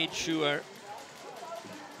 They made sure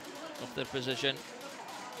of their position.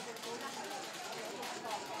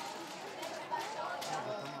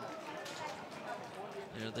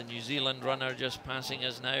 There's the New Zealand runner just passing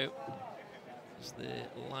us now. As the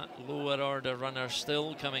lower order runners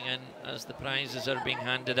still coming in as the prizes are being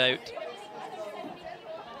handed out.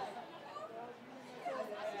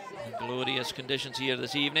 The glorious conditions here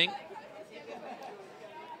this evening.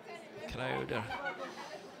 The crowd are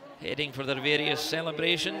heading for their various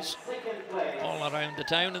celebrations all around the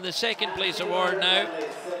town. And the 2nd place award now.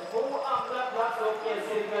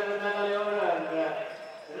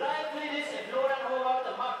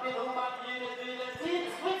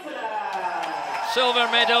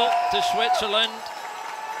 Silver medal to Switzerland.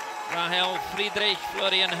 Rahel Friedrich,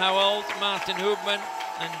 Florian Howald, Martin Hubman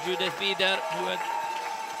and Judith Wieder, who had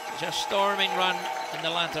just storming run in the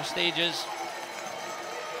latter stages.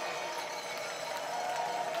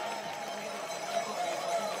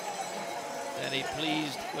 Very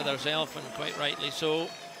pleased with herself, and quite rightly so,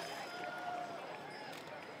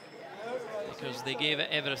 because they gave it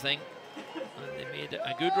everything and they made it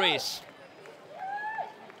a good race.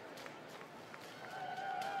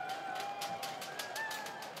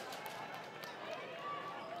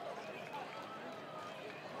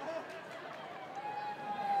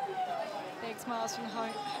 Big smiles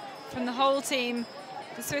from the whole team.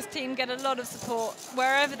 The Swiss team get a lot of support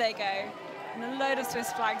wherever they go. And a load of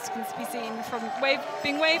Swiss flags can be seen from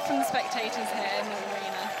being waved from the spectators here in the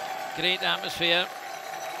arena. Great atmosphere.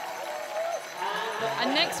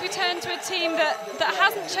 And next we turn to a team that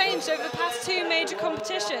hasn't changed over the past 2 major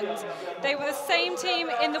competitions. They were the same team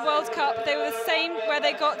in the World Cup. They were the same where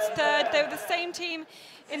they got 3rd. They were the same team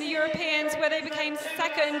in the Europeans where they became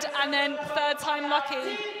 2nd and then 3rd time lucky.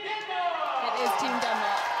 It is Team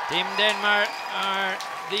Denmark. Team Denmark are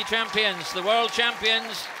the champions, the world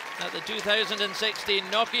champions at the 2016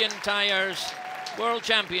 Nokian Tyres World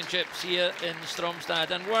Championships here in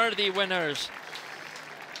Strömstad, and worthy winners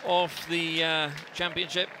of the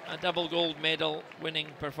championship. A double gold medal winning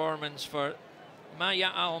performance for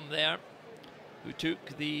Maja Alm there, who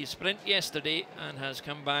took the sprint yesterday and has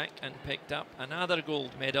come back and picked up another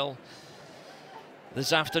gold medal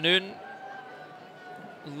this afternoon,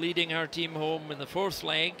 leading her team home in the fourth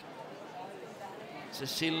leg.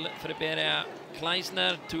 Cecile Friberia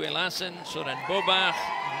Kleisner, Tue Lassen, Soren Bobach,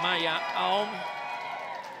 Maja Alm.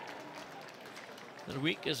 Their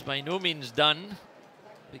week is by no means done,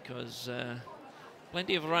 because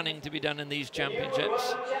plenty of running to be done in these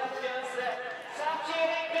championships.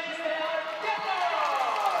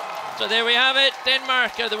 So there we have it,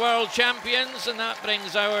 Denmark are the world champions, and that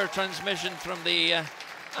brings our transmission from the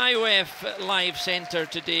IOF Live Centre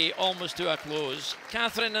today almost to a close.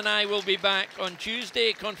 Catherine and I will be back on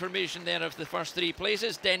Tuesday. Confirmation there of the first three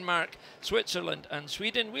places: Denmark, Switzerland and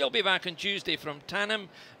Sweden. We'll be back on Tuesday from Tanum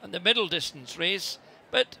and the middle distance race.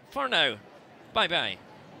 But for now, bye-bye.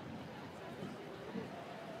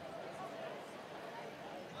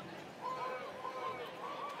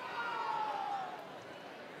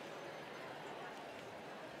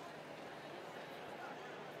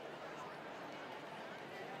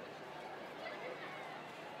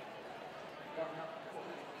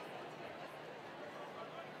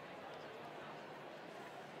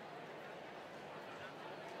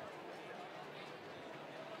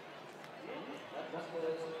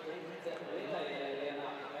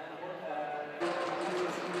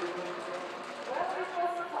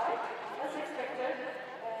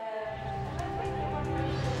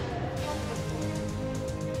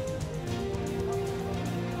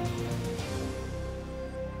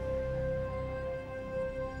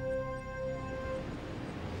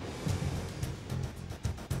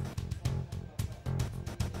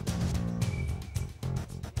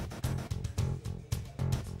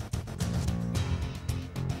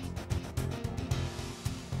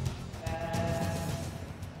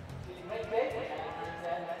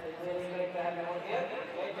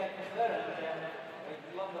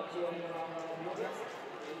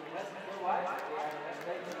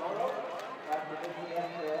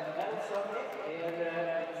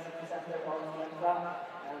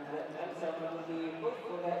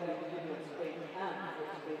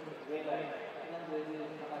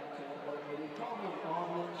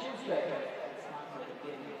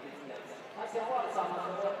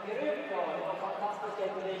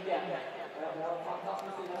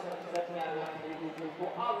 På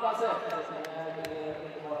alla sätt.